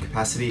 terabytes of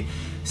capacity,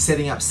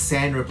 setting up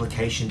SAN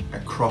replication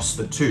across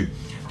the two.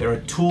 There are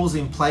tools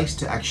in place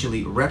to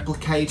actually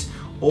replicate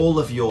all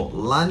of your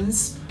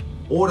LUNs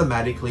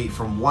automatically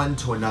from one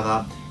to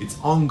another. It's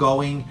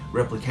ongoing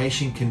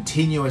replication,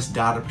 continuous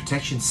data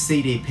protection.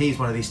 CDP is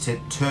one of these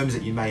terms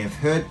that you may have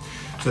heard,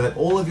 so that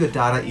all of your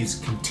data is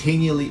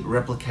continually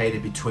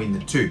replicated between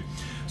the two.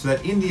 So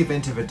that in the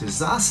event of a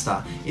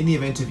disaster, in the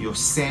event of your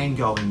SAN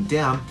going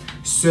down,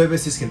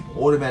 services can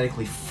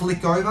automatically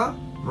flick over,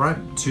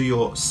 right, to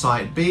your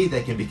site B.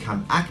 They can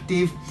become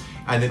active,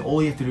 and then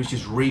all you have to do is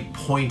just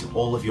repoint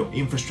all of your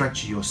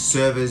infrastructure, your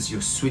servers,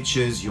 your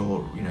switches,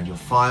 your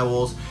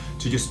firewalls,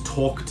 to just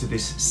talk to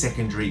this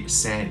secondary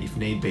SAN if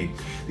need be.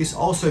 This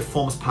also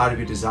forms part of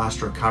your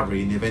disaster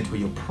recovery. In the event where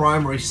your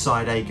primary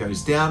site A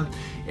goes down,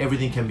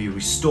 everything can be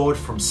restored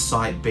from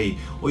site B,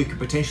 or you could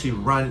potentially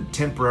run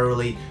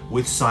temporarily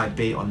with site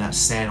B on that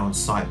SAN on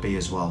site B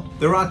as well.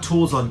 There are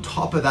tools on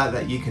top of that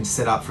that you can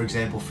set up, for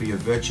example, for your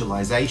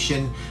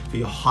virtualization, for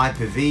your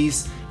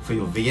Hyper-Vs, for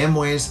your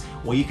VMwares,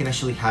 or you can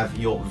actually have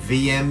your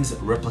VMs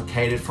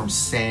replicated from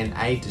SAN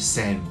A to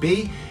SAN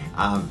B.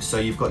 So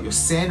you've got your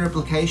SAN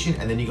replication,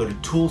 and then you've got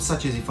a tool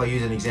such as, if I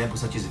use an example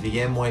such as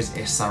VMware's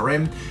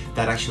SRM,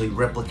 that actually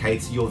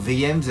replicates your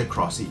VMs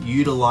across. It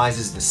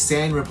utilizes the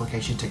SAN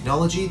replication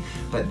technology,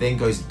 but then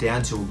goes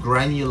down to a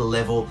granular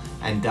level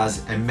and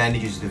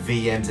manages the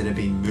VMs that are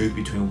being moved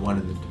between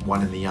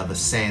one and the other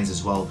SANs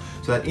as well.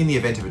 So that in the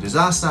event of a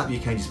disaster, you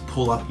can just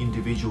pull up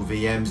individual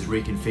VMs,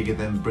 reconfigure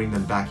them, bring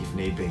them back if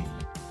need be.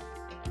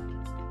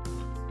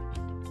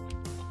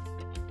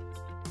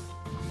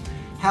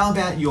 How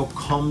about your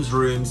comms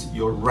rooms,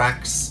 your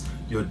racks,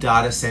 your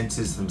data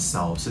centers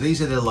themselves? So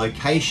these are the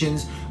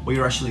locations where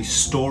you're actually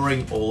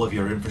storing all of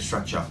your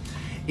infrastructure.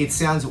 It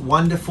sounds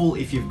wonderful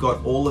if you've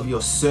got all of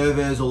your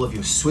servers, all of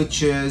your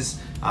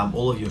switches,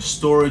 all of your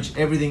storage,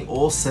 everything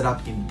all set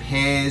up in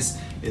pairs.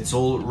 It's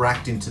all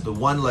racked into the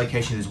one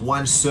location. There's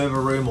one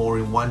server room or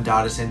in one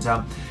data center,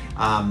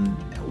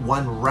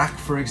 one rack,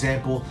 for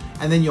example,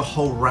 and then your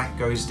whole rack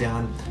goes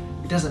down.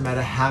 It doesn't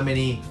matter how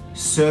many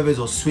servers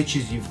or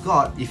switches you've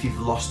got if you've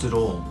lost it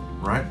all,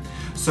 right?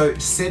 So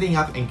setting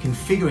up and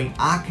configuring,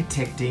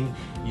 architecting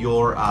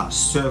your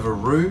server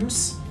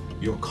rooms,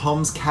 your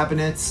comms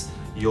cabinets,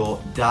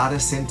 your data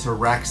center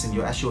racks, and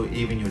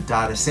even your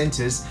data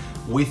centers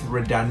with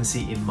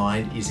redundancy in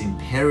mind is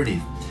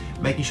imperative.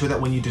 Making sure that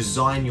when you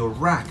design your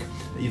rack,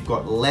 that you've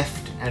got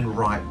left and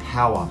right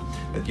power,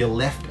 that your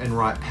left and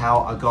right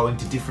power are going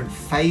to different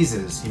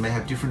phases. You may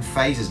have different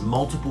phases,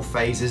 multiple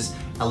phases,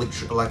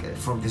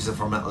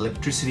 from an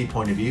electricity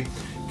point of view,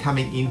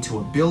 coming into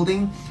a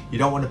building. You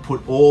don't want to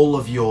put all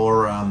of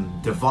your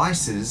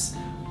devices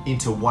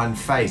into one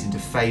phase, into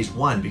phase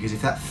one, because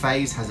if that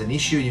phase has an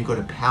issue and you've got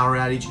a power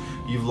outage,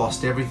 you've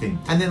lost everything.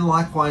 And then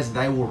likewise,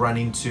 they will run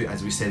into,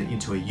 as we said,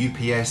 into a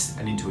UPS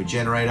and into a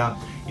generator,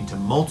 into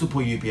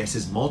multiple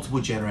UPSs,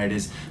 multiple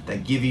generators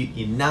that give you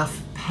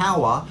enough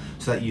power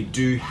so that you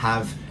do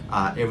have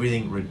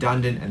everything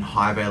redundant and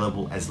high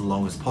available as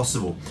long as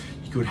possible.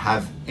 You could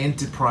have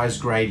enterprise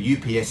grade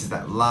UPSs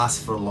that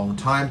last for a long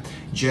time,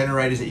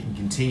 generators that you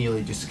can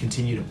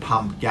continue to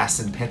pump gas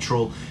and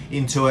petrol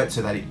into it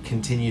so that it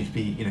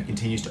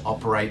continues to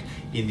operate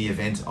in the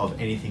event of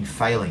anything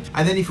failing.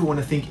 And then if you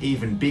want to think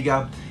even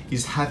bigger,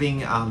 is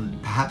having,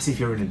 perhaps if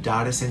you're in a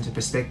data center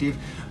perspective,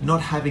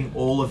 not having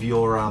all of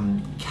your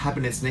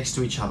cabinets next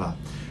to each other.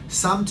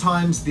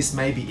 Sometimes this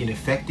may be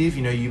ineffective.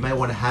 You may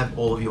want to have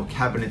all of your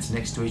cabinets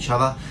next to each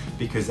other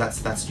because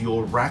that's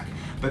your rack.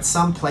 But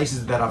some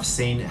places that I've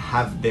seen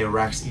have their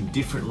racks in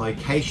different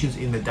locations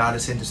in the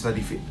data center so that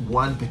if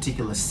one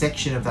particular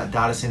section of that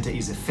data center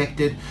is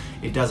affected,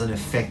 it doesn't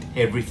affect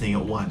everything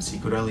at once.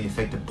 It could only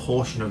affect a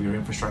portion of your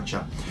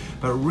infrastructure.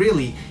 But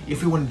really,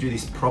 if we want to do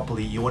this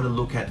properly, you want to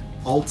look at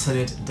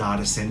alternate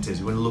data centers.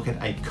 You want to look at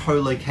a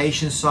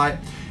co-location site,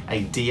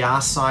 a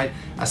DR site,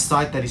 a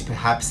site that is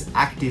perhaps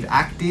active,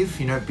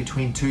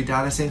 between two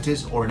data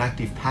centers, or an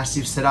active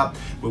passive setup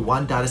where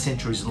one data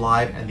center is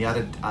live and the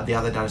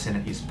other data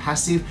center is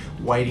passive,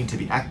 waiting to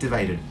be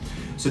activated.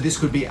 So this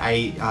could be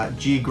a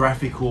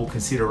geographical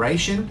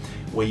consideration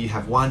where you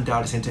have one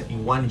data center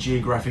in one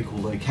geographical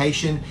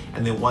location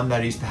and then one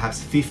that is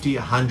perhaps 50,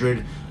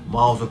 100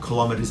 miles or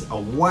kilometers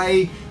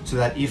away, so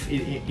that if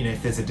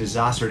there's a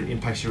disaster, it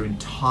impacts your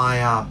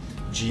entire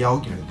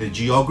the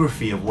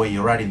geography of where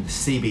you're at in the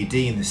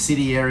CBD, in the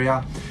city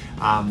area,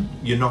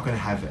 you're not going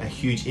to have a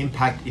huge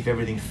impact if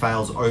everything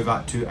fails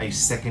over to a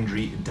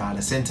secondary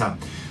data center.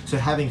 So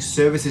having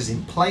services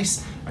in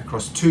place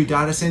across 2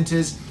 data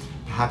centers,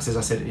 perhaps as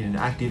I said, in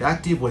an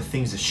active where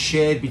things are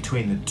shared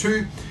between the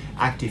 2,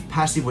 active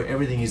passive where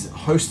everything is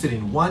hosted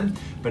in one,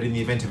 but in the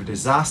event of a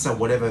disaster,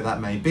 whatever that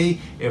may be,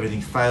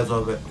 everything fails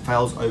over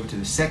to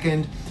the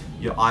second.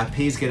 Your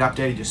IPs get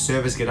updated, your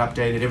servers get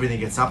updated, everything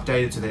gets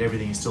updated so that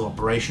everything is still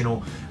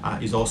operational,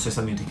 is also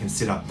something to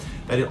consider.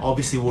 That it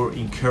obviously will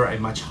incur a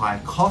much higher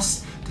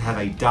cost to have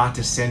a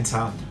data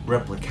center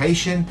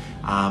replication,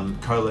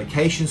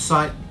 co-location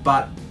site,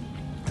 but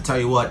I tell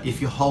you what,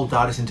 if your whole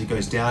data center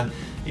goes down,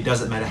 it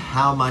doesn't matter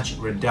how much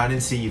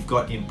redundancy you've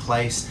got in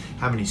place,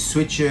 how many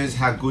switches,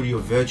 how good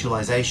your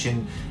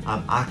virtualization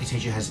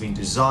architecture has been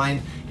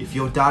designed. If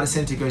your data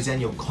center goes down,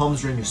 your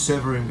comms room, your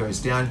server room goes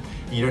down,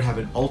 and you don't have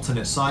an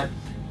alternate site,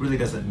 really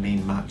doesn't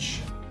mean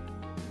much.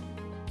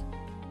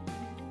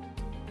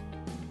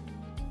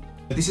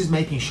 This is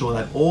making sure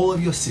that all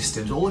of your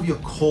systems, all of your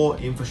core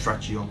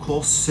infrastructure, your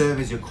core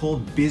servers, your core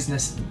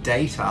business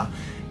data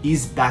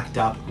is backed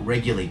up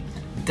regularly.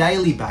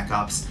 Daily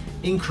backups,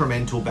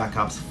 incremental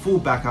backups, full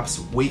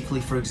backups weekly,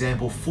 for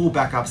example, full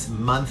backups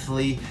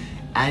monthly,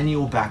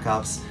 annual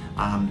backups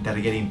that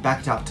are getting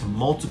backed up to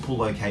multiple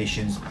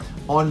locations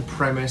on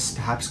premise,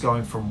 perhaps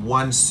going from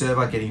one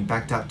server getting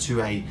backed up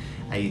to a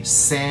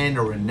SAN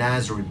or a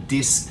NAS or a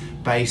disk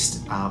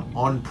based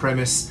on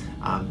premise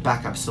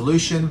backup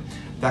solution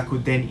that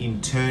could then in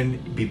turn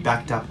be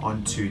backed up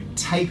onto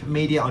tape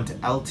media, onto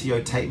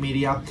LTO tape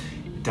media,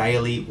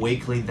 daily,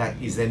 weekly,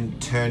 that is then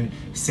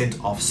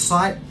sent off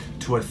site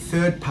to a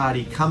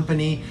third-party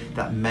company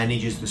that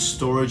manages the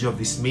storage of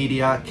this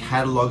media,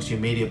 catalogs your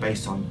media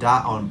based on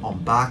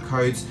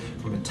barcodes.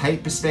 From a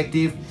tape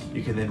perspective,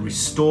 you can then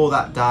restore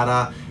that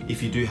data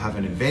if you do have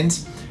an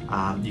event.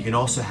 You can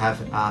also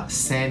have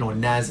SAN or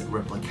NAS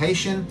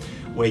replication,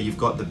 where you've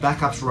got the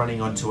backups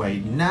running onto a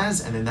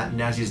NAS, and then that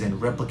NAS is then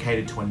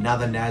replicated to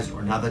another NAS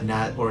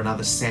or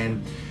another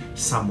SAN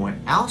somewhere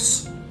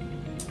else.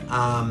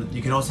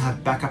 You can also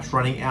have backups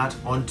running out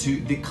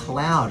onto the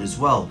cloud as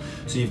well.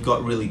 So you've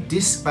got really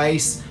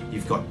disk-based,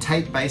 you've got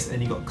tape-based,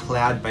 and you've got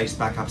cloud-based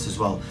backups as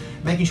well.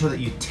 Making sure that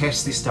you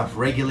test this stuff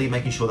regularly,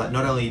 making sure that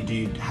not only do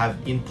you have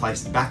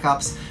in-place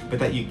backups, but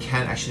that you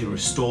can actually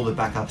restore the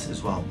backups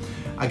as well.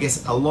 I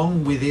guess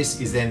along with this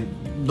is then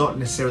not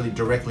necessarily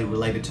directly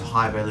related to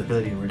high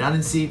availability and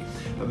redundancy,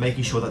 but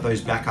making sure that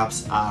those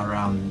backups are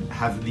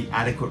have the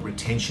adequate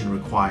retention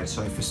required.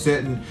 So for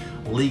certain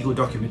legal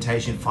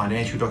documentation,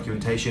 financial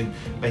documentation,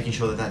 making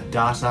sure that that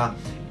data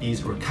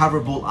is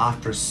recoverable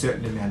after a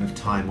certain amount of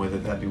time, whether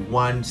that be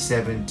 1,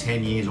 7,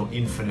 10 years or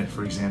infinite,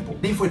 for example.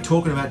 If we're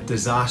talking about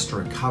disaster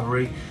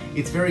recovery,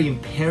 it's very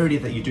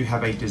imperative that you do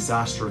have a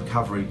disaster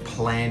recovery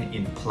plan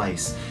in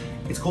place.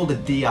 It's called a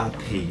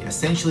DRP.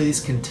 Essentially,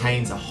 this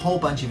contains a whole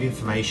bunch of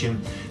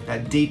information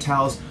that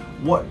details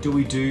what do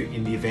we do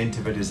in the event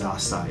of a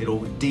disaster. It'll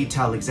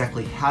detail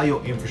exactly how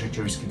your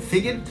infrastructure is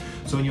configured.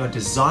 So when you are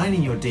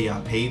designing your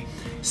DRP,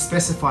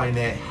 specifying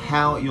there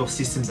how your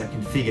systems are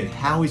configured,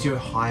 how is your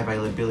high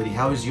availability,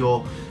 how is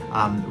your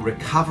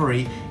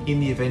recovery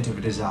in the event of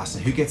a disaster,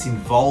 who gets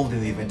involved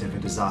in the event of a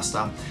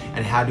disaster,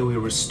 and how do we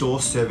restore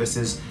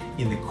services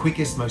in the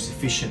quickest, most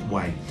efficient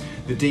way.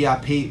 The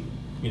DRP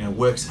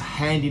works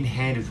hand in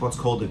hand with what's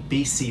called a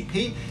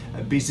BCP,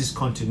 a business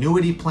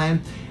continuity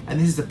plan. And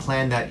this is a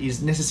plan that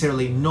is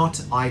necessarily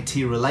not IT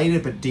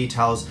related, but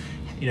details,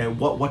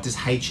 what does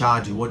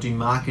HR do? What do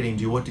marketing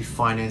do? What do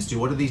finance do?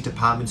 What do these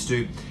departments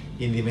do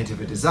in the event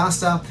of a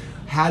disaster?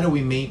 How do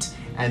we meet?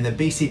 And the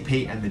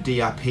BCP and the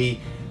DRP,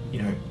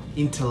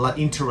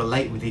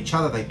 interrelate with each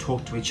other. They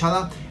talk to each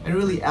other and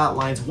really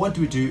outlines what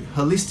do we do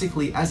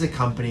holistically as a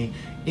company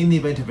in the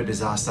event of a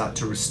disaster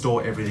to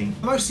restore everything.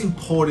 The most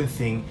important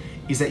thing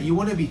is that you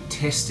want to be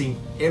testing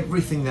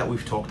everything that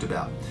we've talked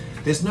about.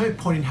 There's no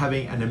point in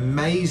having an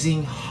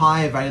amazing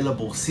high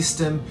available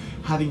system,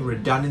 having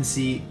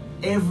redundancy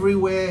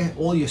everywhere,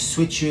 all your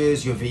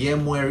switches, your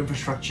VMware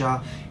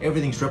infrastructure,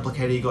 everything's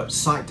replicated. You've got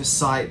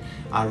site-to-site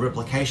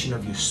replication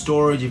of your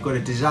storage. You've got a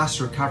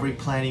disaster recovery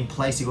plan in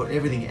place. You've got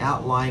everything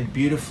outlined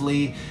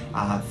beautifully.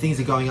 Things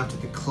are going up to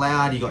the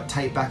cloud. You've got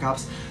tape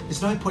backups.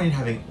 There's no point in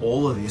having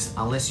all of this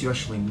unless you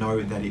actually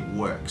know that it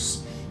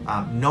works.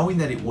 Knowing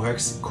that it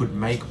works could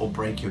make or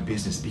break your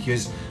business,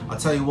 because I'll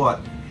tell you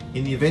what,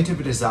 in the event of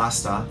a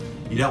disaster,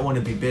 you don't want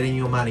to be betting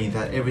your money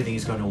that everything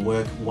is going to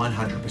work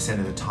 100%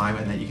 of the time,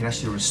 and that you can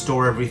actually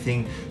restore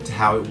everything to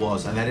how it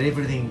was, and that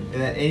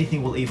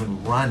anything will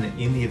even run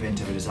in the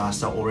event of a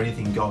disaster or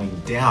anything going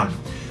down.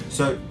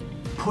 So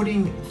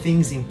putting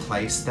things in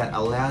place that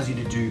allows you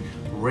to do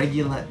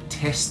regular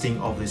testing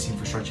of this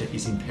infrastructure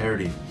is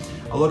imperative.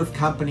 A lot of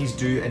companies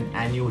do an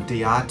annual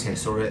DR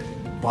test or a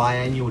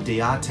biannual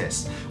DR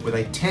test where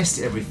they test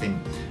everything,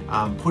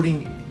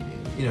 putting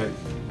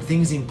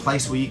things in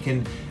place where you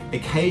can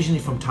occasionally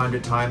from time to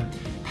time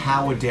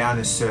power down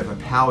a server,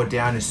 power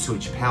down a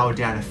switch, power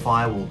down a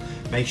firewall,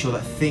 make sure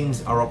that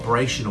things are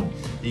operational.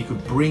 You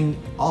could bring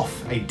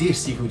off a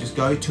disk, you could just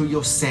go to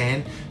your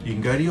SAN, you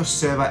can go to your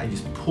server and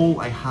just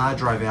pull a hard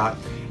drive out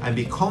and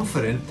be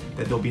confident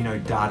that there'll be no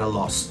data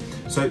loss.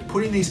 So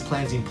putting these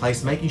plans in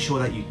place, making sure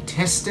that you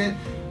test it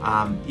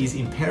is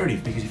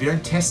imperative, because if you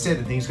don't test it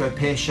and things go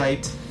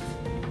pear-shaped,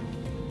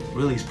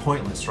 really is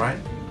pointless, right?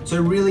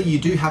 So really you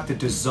do have to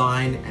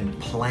design and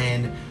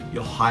plan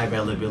your high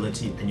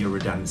availability and your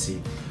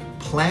redundancy.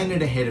 Plan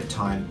it ahead of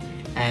time,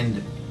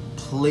 and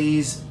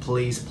please,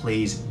 please,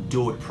 please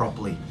do it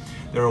properly.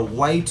 There are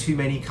way too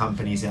many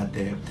companies out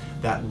there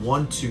that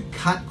want to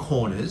cut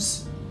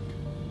corners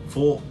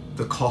for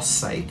the cost's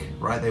sake,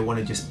 right? They want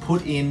to just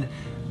put in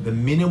the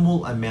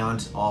minimal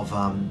amount of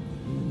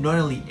not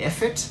only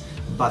effort,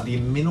 but the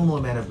minimal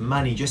amount of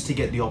money just to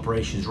get the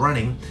operations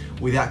running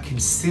without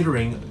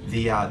considering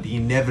the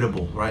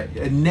inevitable, right?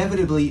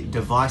 Inevitably,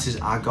 devices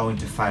are going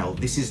to fail.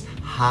 This is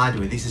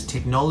hardware, this is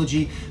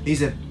technology,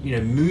 these are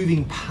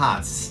moving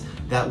parts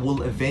that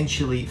will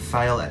eventually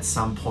fail at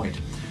some point.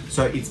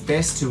 So it's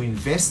best to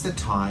invest the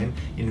time,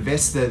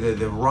 invest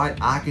the right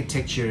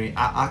architecture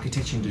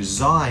and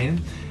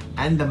design,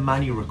 and the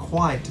money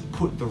required to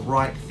put the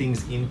right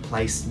things in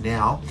place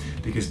now,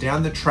 because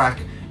down the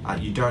track,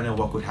 you don't know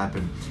what could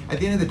happen. At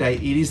the end of the day,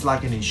 it is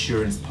like an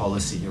insurance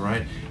policy,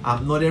 right?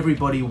 Not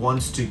everybody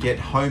wants to get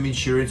home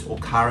insurance or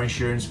car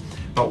insurance,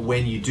 but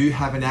when you do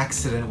have an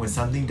accident, when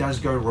something does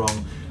go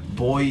wrong,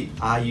 boy,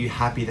 are you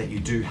happy that you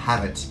do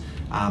have it.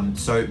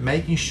 So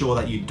making sure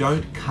that you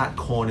don't cut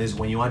corners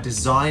when you are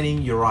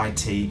designing your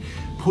IT,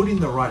 put in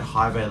the right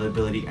high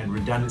availability and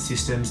redundant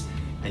systems,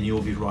 and you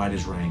will be right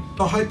as rain.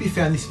 I hope you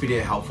found this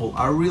video helpful.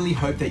 I really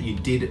hope that you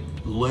did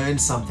learn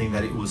something,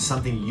 that it was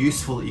something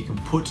useful that you can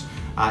put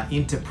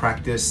into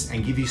practice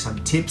and give you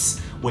some tips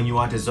when you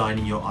are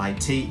designing your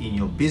IT in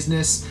your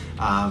business.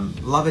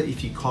 Love it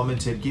if you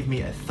commented, give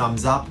me a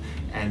thumbs up,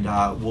 and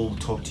we'll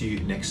talk to you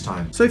next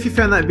time. So if you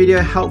found that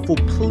video helpful,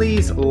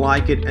 please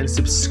like it and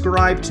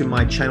subscribe to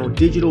my channel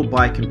Digital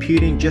by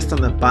Computing, just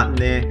on the button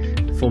there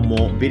for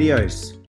more videos.